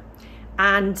Metler,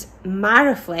 and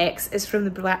Mariflex is from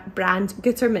the brand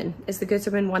Gutermann, is the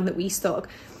Gutermann one that we stock.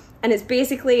 And it's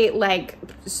basically like,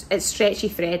 it's stretchy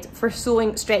thread for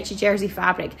sewing stretchy jersey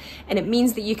fabric. And it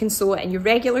means that you can sew it in your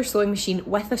regular sewing machine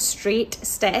with a straight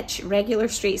stitch, regular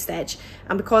straight stitch.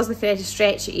 And because the thread is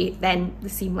stretchy, then the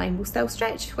seam line will still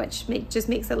stretch, which just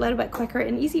makes it a little bit quicker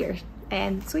and easier.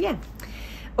 So yeah.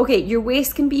 Okay, your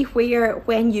waist can be where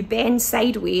when you bend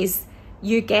sideways,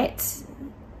 you get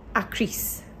a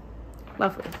crease.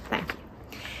 Lovely, thank you.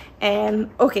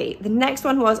 Okay, the next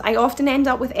one was, I often end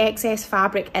up with excess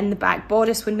fabric in the back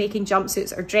bodice when making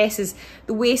jumpsuits or dresses.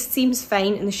 The waist seems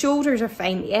fine and the shoulders are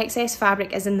fine. The excess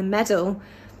fabric is in the middle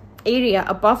area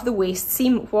above the waist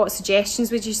seam. What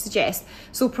suggestions would you suggest?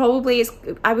 So probably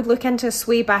I would look into a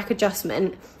sway back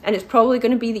adjustment, and it's probably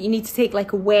going to be that you need to take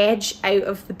like a wedge out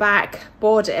of the back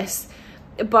bodice,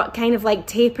 but kind of like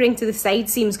tapering to the side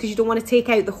seams, because you don't want to take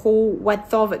out the whole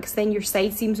width of it, because then your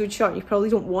side seams would shorten. You probably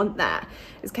don't want that.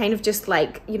 It's kind of just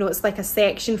like, you know, it's like a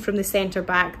section from the center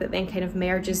back that then kind of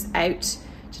merges out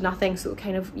to nothing. So it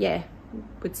kind of, yeah,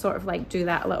 would sort of like do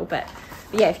that a little bit.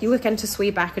 But yeah, if you look into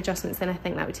sway back adjustments, then I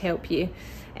think that would help you.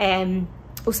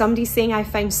 Oh, somebody's saying I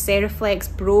found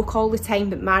Seriflex broke all the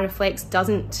time, but Mariflex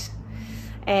doesn't.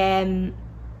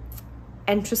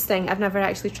 Interesting. I've never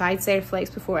actually tried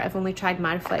Seriflex before. I've only tried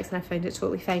Mariflex and I found it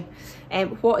totally fine.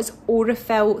 What is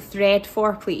Aurifil thread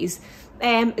for, please?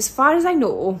 As far as I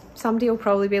know, somebody will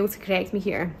probably be able to correct me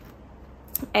here.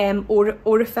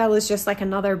 Aurifil is just like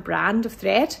another brand of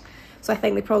thread. So I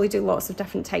think they probably do lots of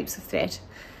different types of thread.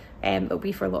 It'll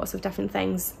be for lots of different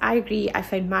things. I agree, I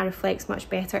found Mariflex much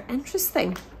better.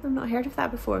 Interesting. I've not heard of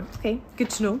that before. Okay,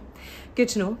 good to know. Good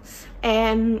to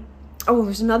know. Oh,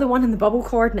 there's another one in the bubble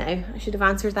cord now. I should have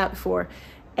answered that before.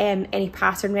 Any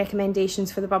pattern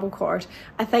recommendations for the bubble cord?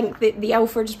 I think the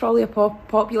Ilford is probably a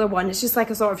popular one. It's just like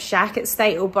a sort of shacket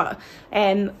style, but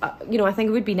you know, I think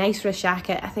it would be nice for a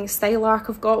shacket. I think Style Arc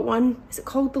have got one. Is it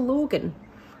called the Logan?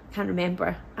 I can't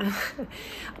remember. A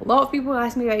lot of people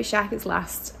asked me about shackets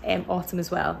last autumn as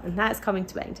well, and that's coming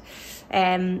to mind.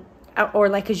 Or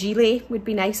like a gilet would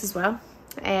be nice as well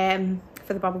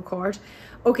for the bubble cord.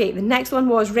 Okay, the next one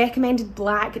was recommended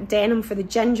black denim for the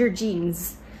ginger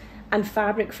jeans and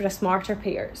fabric for a smarter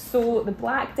pair. So the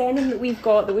black denim that we've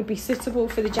got that would be suitable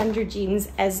for the ginger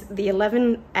jeans is the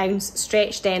 11-ounce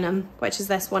stretch denim, which is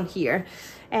this one here.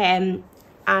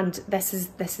 And this is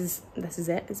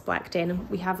it, it's black denim.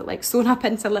 We have it like sewn up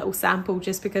into a little sample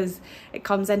just because it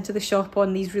comes into the shop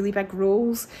on these really big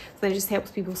rolls. So then it just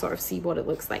helps people sort of see what it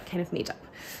looks like kind of made up.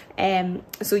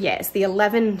 So yeah, it's the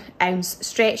 11-ounce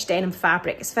stretch denim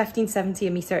fabric. It's 15.70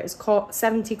 a metre. It's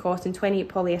 70 cotton, 28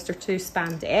 polyester, 2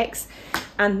 spandex.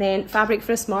 And then fabric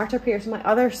for a smarter pair. So my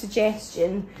other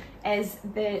suggestion is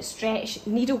the stretch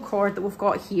needle cord that we've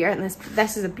got here, and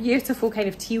this is a beautiful kind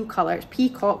of teal colour. It's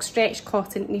peacock stretch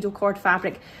cotton needle cord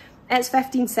fabric. It's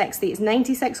 15.60. It's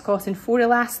 96 cotton, 4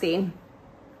 elastane,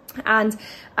 and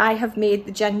I have made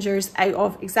the gingers out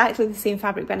of exactly the same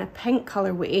fabric but in a pink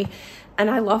colourway,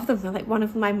 and I love them. They're like one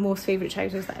of my most favourite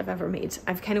trousers that I've ever made.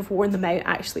 I've kind of worn them out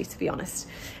actually, to be honest,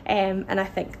 and I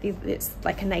think it's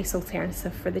like a nice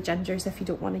alternative for the gingers if you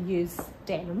don't want to use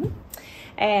denim.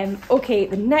 Okay,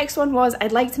 the next one was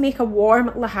I'd like to make a warm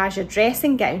Lahaja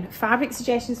dressing gown. Fabric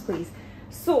suggestions, please.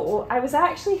 So I was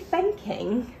actually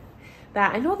thinking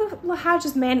that I know the Lahaja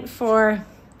is meant for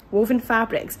woven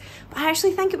fabrics, but I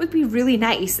actually think it would be really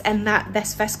nice in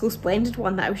this viscose blended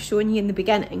one that I was showing you in the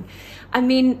beginning. I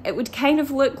mean, it would kind of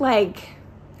look like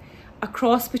a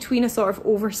cross between a sort of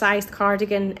oversized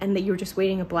cardigan and that you're just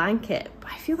wearing a blanket,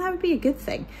 but I feel that would be a good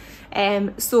thing.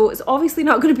 So it's obviously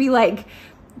not going to be like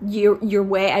you're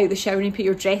wet out the shower and you put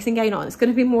your dressing gown on. It's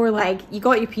going to be more like you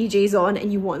got your PJs on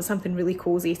and you want something really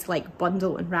cozy to like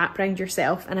bundle and wrap around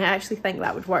yourself, and I actually think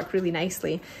that would work really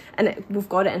nicely. And we've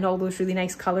got it in all those really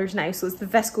nice colours now. So it's the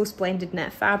viscose blended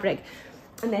knit fabric.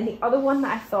 And then the other one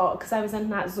that I thought, because I was in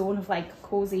that zone of like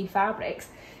cosy fabrics,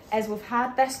 is we've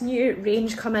had this new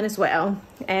range come in as well.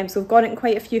 So we've got it in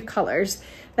quite a few colours.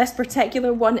 This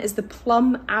particular one is the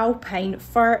Plum Alpine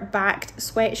fur-backed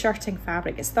sweatshirting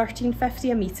fabric. It's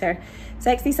 $13.50 a metre,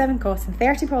 67 cotton,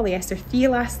 30 polyester, 3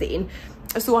 elastane.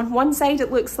 So on one side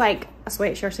it looks like a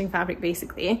sweatshirting fabric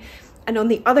basically, and on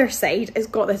the other side it's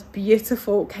got this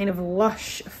beautiful kind of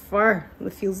lush fur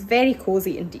that feels very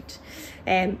cosy indeed.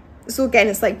 So again,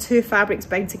 it's like 2 fabrics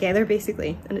bound together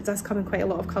basically, and it does come in quite a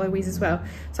lot of colourways as well.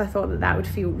 So I thought that that would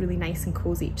feel really nice and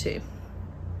cosy too.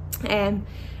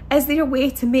 Is there a way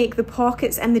to make the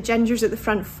pockets and the gingers at the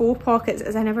front faux pockets,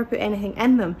 as I never put anything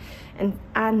in them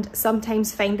and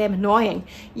sometimes find them annoying?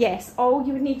 Yes, all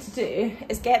you would need to do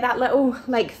is get that little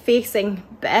like facing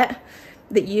bit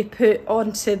that you put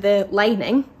onto the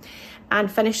lining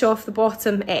and finish off the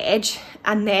bottom edge,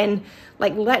 and then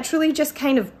like literally just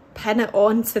kind of pin it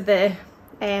onto the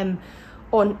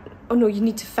oh no, you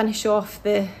need to finish off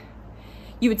the,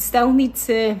 you would still need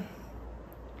to,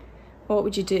 what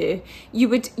would you do?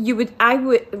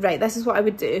 Right, this is what I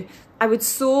would do. I would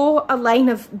sew a line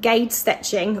of guide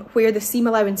stitching where the seam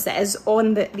allowance is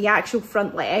on the actual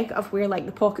front leg of where like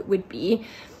the pocket would be,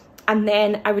 and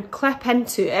then I would clip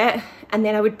into it, and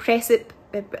then I would press it,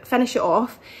 finish it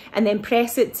off, and then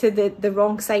press it to the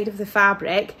wrong side of the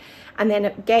fabric, and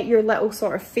then get your little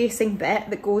sort of facing bit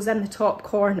that goes in the top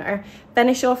corner,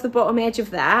 finish off the bottom edge of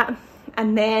that,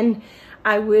 and then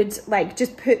I would like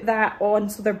just put that on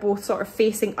so they're both sort of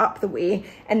facing up the way,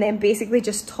 and then basically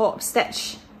just top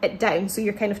stitch it down, so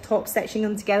you're kind of top stitching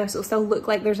them together so it'll still look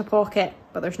like there's a pocket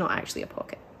but there's not actually a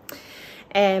pocket.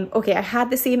 Okay, I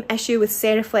had the same issue with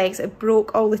Seriflex. It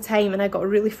broke all the time and I got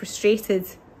really frustrated.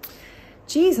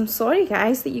 Jeez, I'm sorry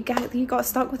guys that you got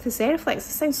stuck with the Seriflex. This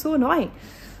sounds so annoying.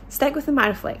 Stick with the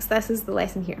Mariflex. This is the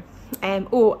lesson here.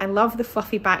 Oh, I love the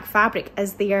fluffy back fabric.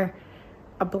 Is there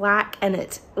a black in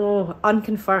it? Oh,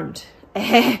 unconfirmed.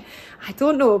 I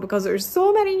don't know, because there's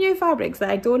so many new fabrics that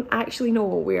I don't actually know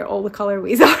where all the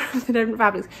colourways are of the different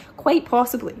fabrics. Quite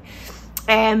possibly.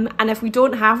 And if we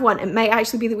don't have one, it might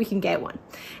actually be that we can get one.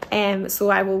 So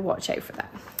I will watch out for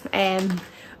that.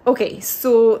 Okay,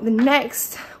 so the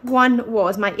next one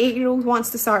was my 8-year-old wants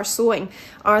to start sewing.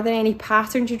 Are there any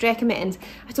patterns you'd recommend?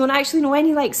 I don't actually know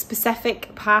any like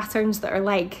specific patterns that are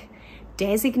like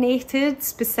designated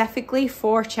specifically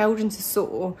for children to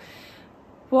sew.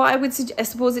 What I would suggest, I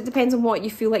suppose it depends on what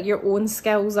you feel like your own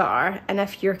skills are, and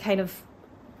if you're kind of,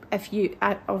 obviously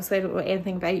I don't know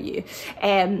anything about you,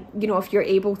 you know, if you're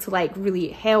able to like really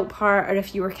help her, or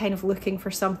if you were kind of looking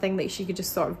for something that she could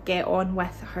just sort of get on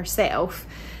with herself.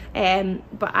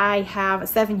 But I have a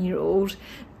 7-year-old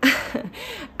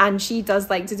and she does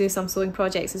like to do some sewing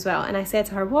projects as well, and I said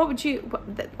to her,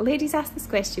 the ladies asked this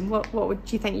question, what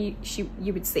would you think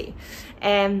you would say?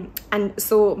 And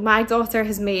so my daughter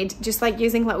has made, just like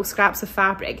using little scraps of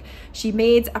fabric, she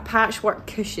made a patchwork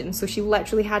cushion. So she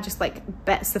literally had just like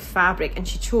bits of fabric and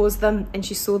she chose them and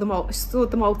she sewed them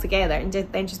all together, and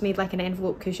then just made like an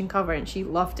envelope cushion cover, and she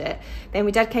loved it. Then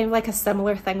we did kind of like a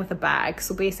similar thing with a bag.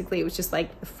 So basically it was just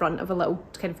like the front of a little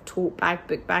kind of tote bag,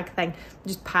 book bag thing,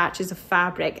 just patches of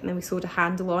fabric, and then we sewed a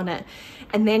handle on it.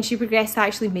 And then she progressed to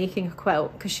actually making a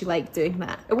quilt because she liked doing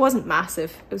that. It wasn't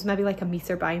massive, it was maybe like 1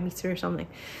 metre by 1 metre or something,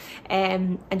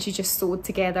 and she just sewed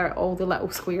together all the little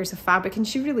squares of fabric, and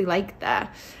she really liked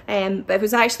that. But if it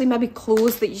was actually maybe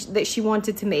clothes that she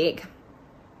wanted to make,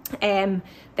 then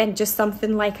just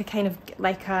something like a kind of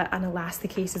like an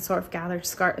elasticated sort of gathered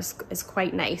skirt is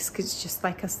quite nice, because it's just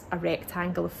like a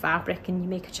rectangle of fabric, and you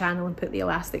make a channel and put the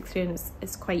elastic through, and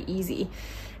it's quite easy.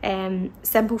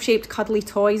 Simple shaped cuddly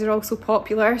toys are also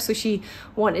popular. So she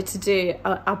wanted to do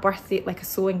a birthday, like a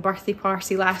sewing birthday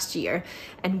party last year,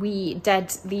 and we did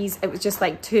these. It was just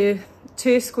like two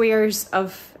squares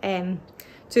of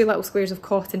two little squares of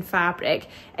cotton fabric,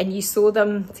 and you sew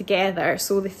them together,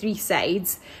 sew the 3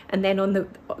 sides, and then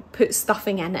put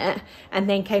stuffing in it, and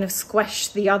then kind of squish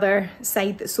the other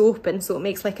side that's open, so it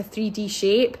makes like a 3D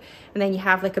shape, and then you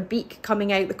have like a beak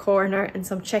coming out the corner and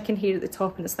some chicken hair at the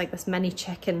top, and it's like this mini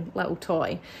chicken little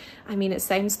toy. I mean, it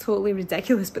sounds totally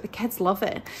ridiculous, but the kids love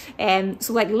it.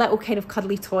 So like little kind of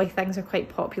cuddly toy things are quite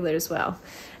popular as well.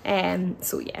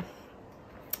 So yeah.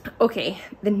 Okay,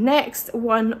 the next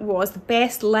one was the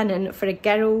best linen for a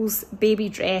girl's baby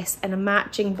dress and a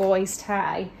matching boy's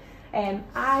tie.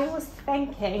 I was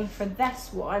thinking for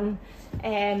this one,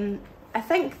 I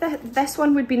think that this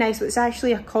one would be nice. It's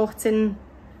actually a cotton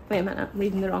wait a minute, I'm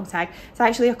reading the wrong tag. It's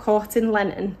actually a cotton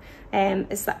linen.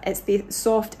 It's the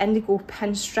soft indigo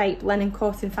pinstripe linen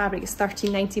cotton fabric. It's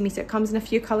 £13.90 metre. It comes in a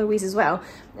few colourways as well,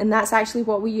 and that's actually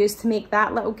what we used to make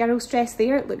that little girl's dress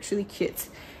there. It looks really cute.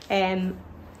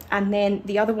 And then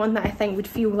the other one that I think would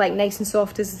feel like nice and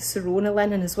soft is the Serona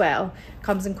linen as well.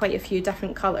 Comes in quite a few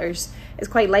different colours. It's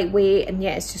quite lightweight, and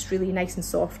yeah, it's just really nice and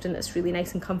soft, and it's really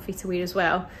nice and comfy to wear as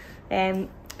well.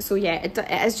 So yeah, it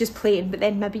is just plain, but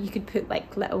then maybe you could put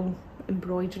like little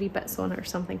embroidery bits on it or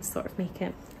something to sort of make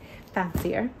it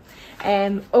fancier.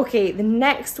 Okay, the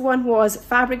next one was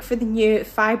fabric for the new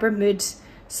Fibre Mood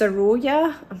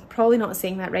Soroya, I'm probably not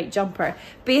saying that right, jumper.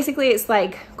 Basically it's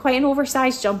like quite an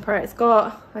oversized jumper. It's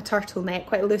got a turtleneck,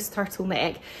 quite a loose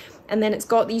turtleneck, and then it's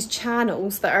got these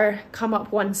channels that are come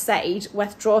up one side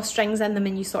with drawstrings in them,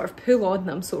 and you sort of pull on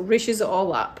them so it ruches it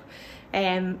all up.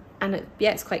 And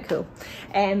yeah, it's quite cool.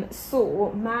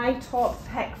 So my top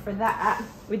pick for that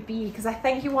would be, because I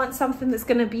think you want something that's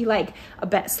going to be like a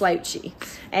bit slouchy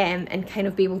and kind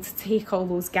of be able to take all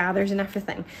those gathers and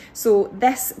everything. So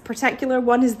this particular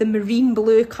one is the marine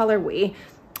blue colourway,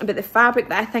 but the fabric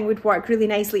that I think would work really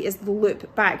nicely is the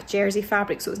loop back jersey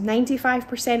fabric. So it's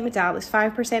 95% modal, it's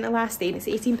 5% elastane, it's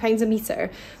 £18 a metre.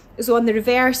 So on the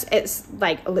reverse, it's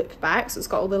like a loop back, so it's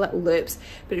got all the little loops,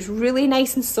 but it's really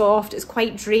nice and soft, it's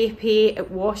quite drapey, it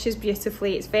washes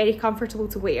beautifully, it's very comfortable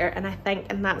to wear, and I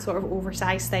think in that sort of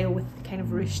oversized style with the kind of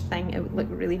ruched thing, it would look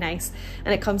really nice.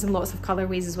 And it comes in lots of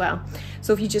colourways as well.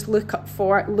 So if you just look up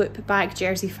for loop back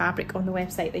jersey fabric on the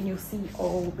website, then you'll see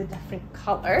all the different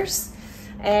colours.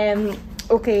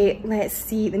 Okay, let's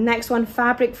see, the next one,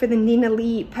 fabric for the Nina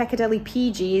Lee Piccadilly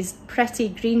PJs, pretty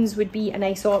greens would be a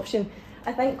nice option.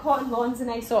 I think cotton lawn's a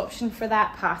nice option for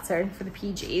that pattern, for the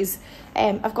PJs.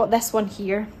 I've got this one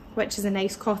here, which is a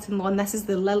nice cotton lawn. This is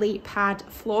the Lily Pad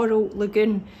Floral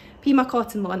Lagoon Pima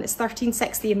cotton lawn. It's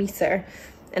 £13.60 a metre,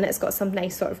 and it's got some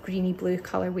nice sort of greeny blue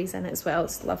colourways in it as well.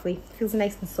 It's lovely, it feels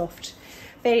nice and soft.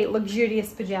 Very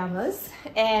luxurious pyjamas.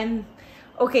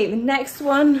 Okay, the next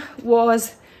one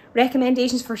was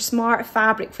recommendations for smart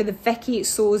fabric for the Vicky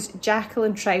Sews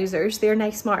Jacqueline trousers. They're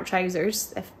nice smart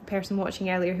trousers. If the person watching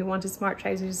earlier who wanted smart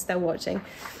trousers is still watching,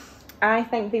 I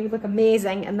think they would look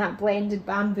amazing in that blended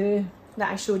bamboo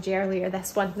that I showed you earlier.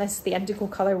 This is the indigo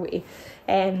colourway.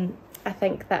 I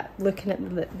think that looking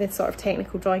at the sort of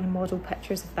technical drawing and model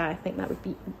pictures of that, I think that would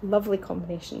be a lovely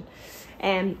combination.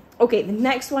 Okay, the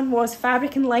next one was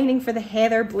fabric and lining for the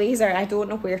Heather blazer. I don't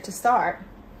know where to start.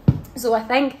 So I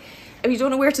think if you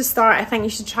don't know where to start, I think you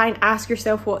should try and ask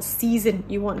yourself what season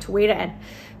you want to wear it in,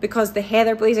 because the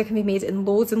Heather blazer can be made in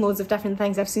loads and loads of different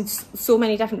things. I've seen so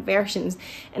many different versions,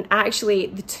 and actually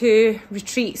the two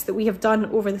retreats that we have done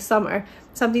over the summer,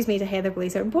 somebody's made a Heather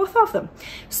blazer in both of them.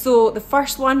 So the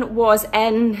first one was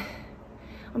in,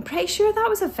 I'm pretty sure that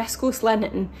was a viscose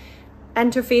linen,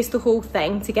 interfaced the whole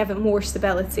thing to give it more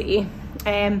stability.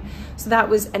 So that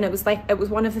was, and it was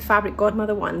one of the Fabric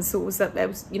Godmother ones, so it was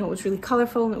you know, it was really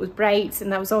colourful and it was bright,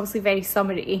 and that was obviously very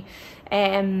summery.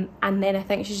 And then I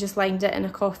think she just lined it in a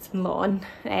cotton lawn,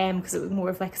 because it was more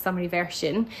of like a summery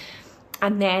version.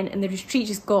 And then in the retreat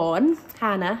just gone,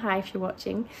 Hannah, hi if you're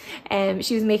watching,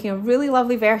 she was making a really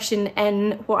lovely version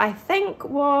in what I think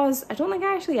was, I don't think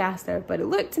I actually asked her, but it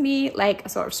looked to me like a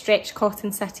sort of stretched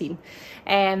cotton sateen.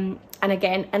 And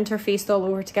again, interfaced all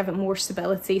over to give it more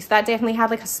stability. So that definitely had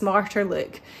like a smarter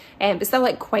look, but still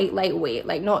like quite lightweight,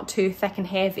 like not too thick and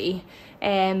heavy.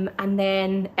 And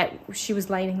then she was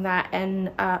lining that in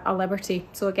a Liberty,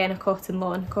 so again a cotton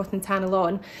lawn, cotton tana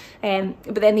lawn.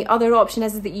 But then the other option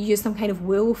is that you use some kind of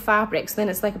wool fabric, so then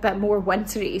it's like a bit more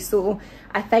wintry. So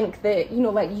I think that, you know,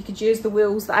 like you could use the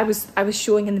wools that I was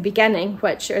showing in the beginning,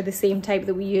 which are the same type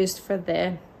that we used for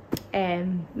the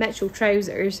Mitchell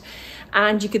trousers,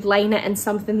 and you could line it in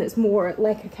something that's more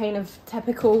like a kind of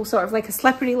typical sort of like a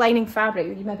slippery lining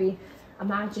fabric. You maybe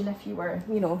imagine if you were,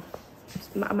 you know,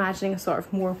 imagining a sort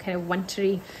of more kind of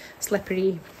wintry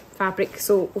slippery fabric.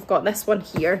 So we've got this one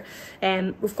here,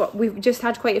 we've just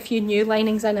had quite a few new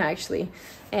linings in actually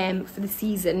for the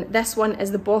season. This one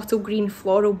is the bottle green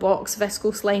floral box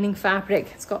viscose lining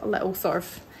fabric. It's got a little sort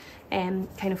of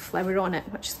kind of flower on it,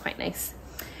 which is quite nice.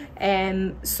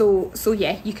 So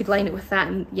yeah, you could line it with that,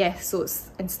 and yeah, so it's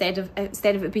instead of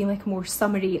it being like a more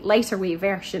summery lighter weight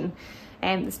version,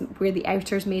 where the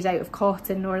outer's made out of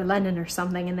cotton or linen or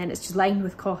something, and then it's just lined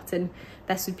with cotton,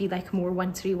 this would be like a more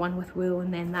wintry one with wool,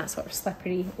 and then that sort of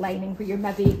slippery lining where you're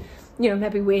maybe, you know,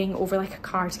 maybe wearing it over like a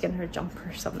cardigan or a jumper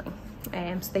or something.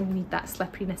 So then you need that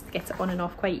slipperiness to get it on and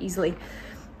off quite easily.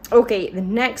 Okay, the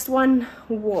next one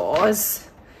was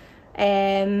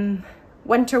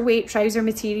winter weight trouser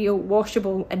material,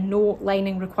 washable and no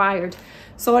lining required.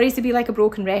 Sorry to be like a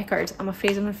broken record, I'm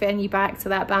afraid I'm referring you back to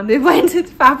that bamboo blended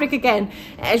fabric again.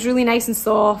 It is really nice and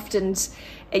soft, and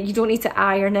you don't need to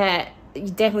iron it. You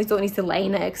definitely don't need to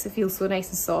line it because it feels so nice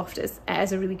and soft. It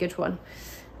is a really good one.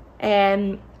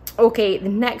 Okay, the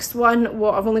next one,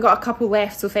 well, I've only got a couple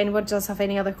left, so if anyone does have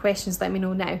any other questions, let me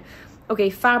know now. Okay,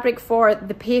 fabric for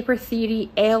the Paper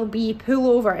Theory LB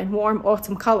pullover in warm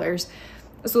autumn colours.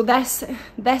 So this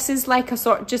is like a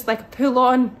sort, just like a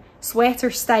pull-on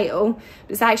sweater style,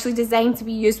 but it's actually designed to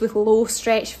be used with low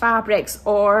stretch fabrics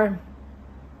or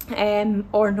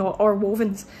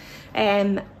wovens.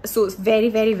 So it's very,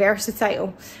 very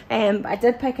versatile. But I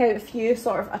did pick out a few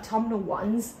sort of autumnal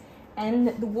ones.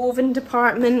 In the woven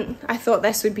department, I thought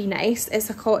this would be nice. It's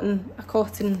a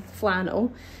cotton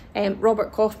flannel.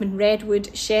 Robert Kaufman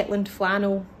Redwood Shetland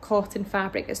flannel cotton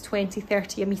fabric is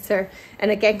 20-30 a metre,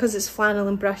 and again, because it's flannel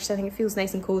and brushed, I think it feels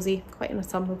nice and cosy, quite an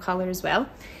autumnal colour as well.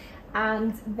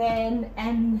 And then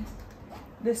in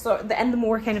the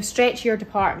more kind of stretchier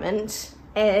department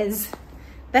is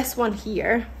this one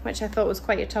here, which I thought was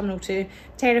quite autumnal too.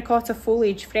 Terracotta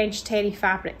foliage French terry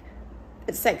fabric.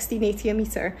 It's 16.80 a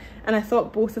metre, and I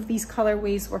thought both of these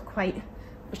colourways were quite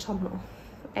autumnal.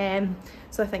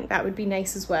 So I think that would be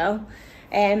nice as well.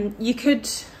 You can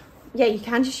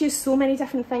just use so many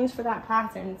different things for that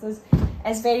pattern.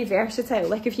 It's very versatile.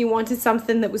 Like if you wanted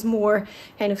something that was more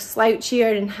kind of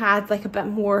slouchier and had like a bit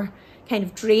more kind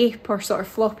of drape or sort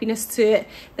of floppiness to it,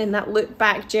 then that look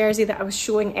back jersey that I was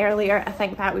showing earlier, I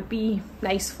think that would be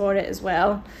nice for it as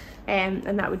well.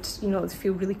 And that would, you know, it would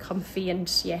feel really comfy and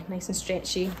yeah, nice and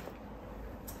stretchy.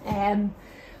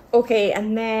 Okay,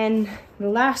 and then the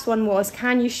last one was,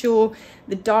 can you show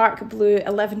the dark blue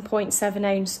 11.7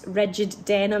 ounce rigid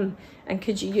denim, and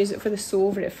could you use it for the sew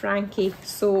over at Frankie?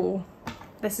 So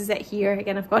this is it here.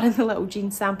 Again, I've got in the little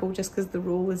jean sample just because the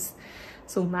roll is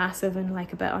so massive and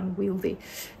like a bit unwieldy.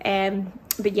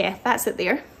 But yeah, that's it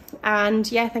there.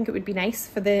 And yeah, I think it would be nice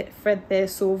for the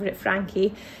sew over at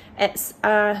Frankie. It's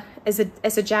a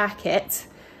jacket,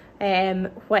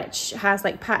 which has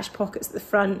like patch pockets at the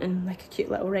front and like a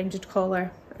cute little rounded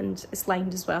collar, and it's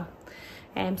lined as well.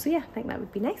 So yeah, I think that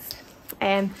would be nice.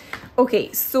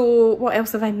 Okay, so what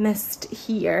else have I missed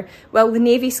here? Well, the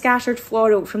navy scattered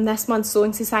floral from this month's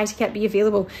Sewing Society kit be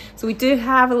available. So we do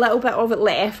have a little bit of it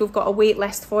left. We've got a wait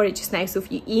list for it just now. So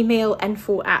if you email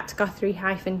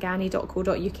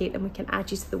info@guthrie-ghani.co.uk, then we can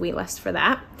add you to the wait list for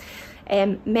that.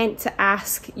 Meant to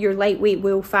ask, your lightweight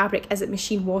wool fabric, is it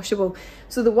machine washable?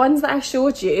 So the ones that I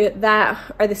showed you that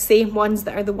are the same ones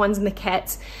that are the ones in the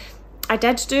kit, I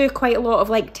did do quite a lot of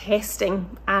like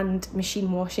testing and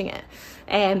machine washing it,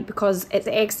 because it's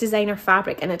ex-designer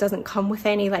fabric and it doesn't come with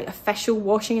any like official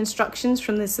washing instructions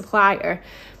from the supplier.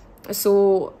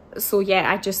 So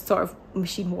yeah, I just sort of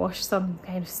machine washed some,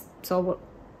 kind of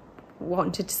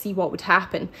wanted to see what would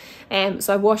happen.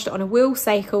 So I washed it on a wool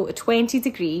cycle at 20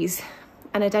 degrees,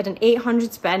 and I did an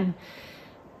 800 spin,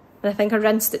 and I think I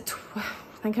rinsed it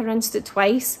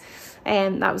twice.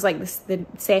 That was like the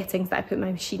settings that I put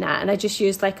my machine at, and I just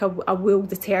used like a wool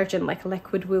detergent, like a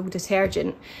liquid wool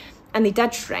detergent, and they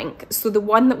did shrink. So the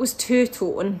one that was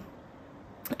two-tone,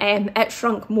 it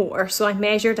shrunk more. So I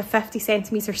measured a 50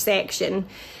 centimetre section,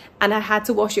 and I had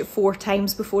to wash it 4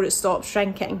 times before it stopped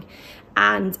shrinking,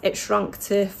 and it shrunk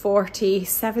to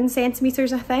 47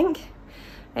 centimetres, I think,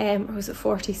 or was it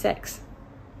 46?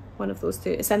 One of those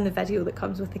two. It's in the video that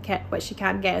comes with the kit, which you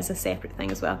can get as a separate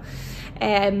thing as well.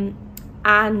 And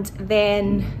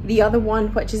then the other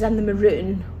one, which is in the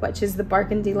maroon, which is the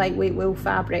burgundy lightweight wool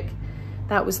fabric,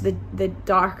 that was the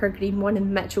darker green one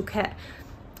in the Mitchell kit.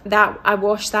 That I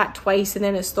washed that twice, and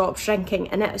then it stopped shrinking,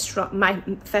 and it shrunk. My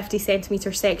 50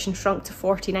 centimetre section shrunk to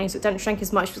 49, so it didn't shrink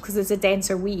as much because it's a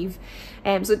denser weave.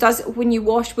 So it does, when you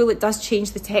wash wool, it does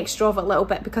change the texture of it a little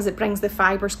bit because it brings the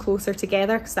fibres closer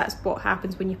together, because that's what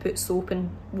happens when you put soap and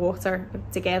water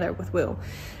together with wool.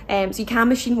 So you can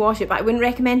machine wash it, but I wouldn't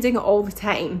recommend doing it all the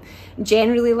time.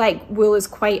 Generally, like, wool is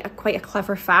quite a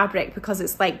clever fabric because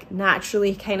it's like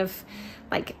naturally kind of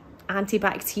like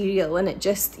antibacterial, and it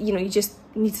just, you know, you just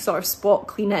need to sort of spot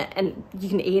clean it, and you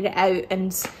can air it out,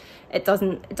 and it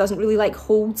doesn't really like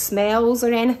hold smells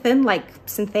or anything like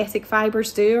synthetic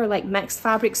fibers do, or like mixed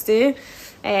fabrics do.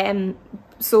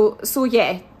 So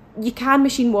yeah, you can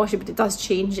machine wash it, but it does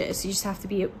change it, so you just have to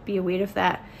be aware of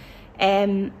that.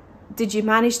 Did you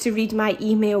manage to read my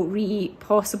email re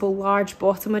possible large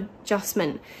bottom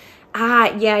adjustment?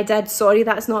 Yeah, I did. Sorry,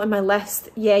 that's not in my list.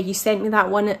 Yeah, you sent me that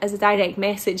one as a direct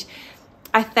message.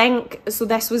 I think so.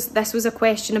 This was a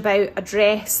question about a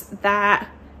dress that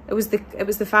It was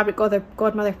the fabric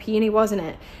Godmother Peony, wasn't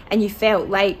it? And you felt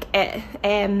like it,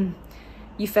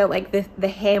 you felt like the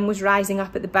hem was rising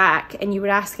up at the back, and you were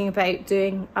asking about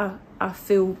doing a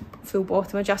full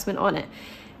bottom adjustment on it.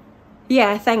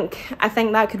 Yeah, I think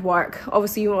that could work.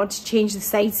 Obviously you want to change the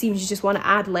side seams, you just want to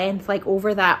add length like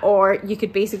over that, or you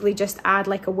could basically just add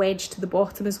like a wedge to the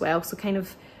bottom as well, so kind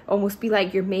of almost be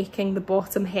like you're making the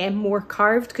bottom hem more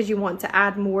curved because you want to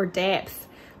add more depth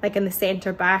like in the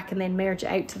center back and then merge it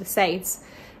out to the sides.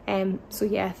 So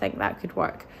yeah, I think that could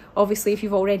work. Obviously if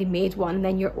you've already made one,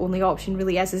 then your only option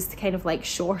really is to kind of like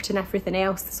shorten everything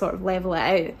else to sort of level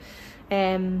it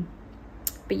out.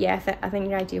 But yeah, I think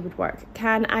your idea would work.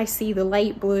 Can I see the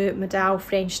light blue Meadow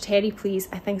French Terry, please?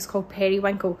 I think it's called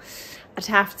Periwinkle. I'd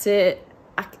have to,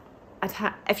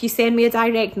 if you send me a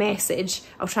direct message,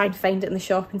 I'll try and find it in the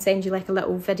shop and send you like a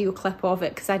little video clip of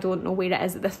it, because I don't know where it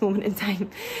is at this moment in time.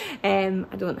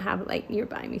 I don't have it like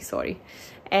nearby me, sorry.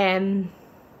 I'm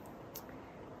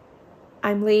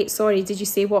late, sorry, did you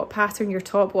say what pattern your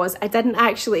top was? I didn't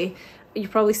actually. You're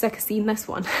probably sick of seeing this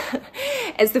one.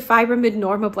 It's the Fibre Mood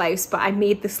normal blouse, but I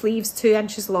made the sleeves 2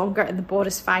 inches longer and the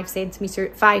bodice 5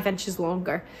 inches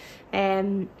longer.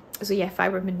 So yeah,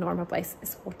 Fibre Mood normal blouse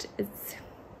is what it is.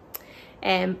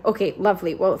 Okay,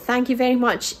 lovely. Well, thank you very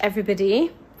much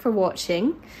everybody for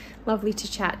watching. Lovely to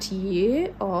chat to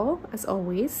you all as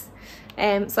always.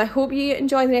 So I hope you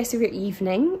enjoy the rest of your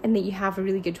evening and that you have a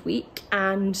really good week.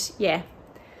 And yeah,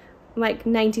 I'm like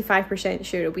 95%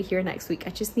 sure it'll be here next week. I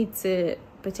just need to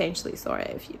potentially sort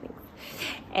out a few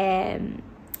things.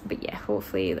 But yeah,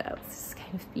 hopefully that'll just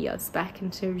kind of be us back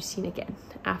into routine again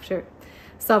after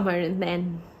summer and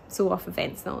then off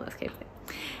events and all that kind of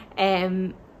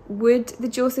thing. Would the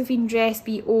Josephine dress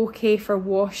be okay for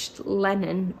washed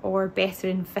linen or better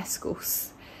in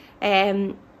viscose?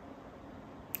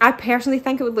 I personally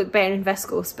think it would look better in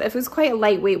viscose, but if it was quite a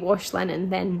lightweight washed linen,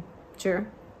 then sure,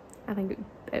 I think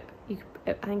it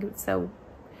would still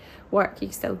work. You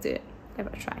could still do it. Give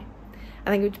it a try. I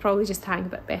think it would probably just hang a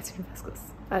bit better in viscose.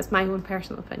 That's my own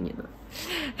personal opinion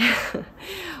though.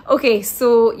 Okay,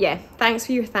 so yeah, thanks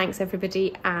for your thanks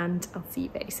everybody, and I'll see you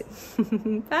very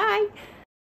soon. Bye.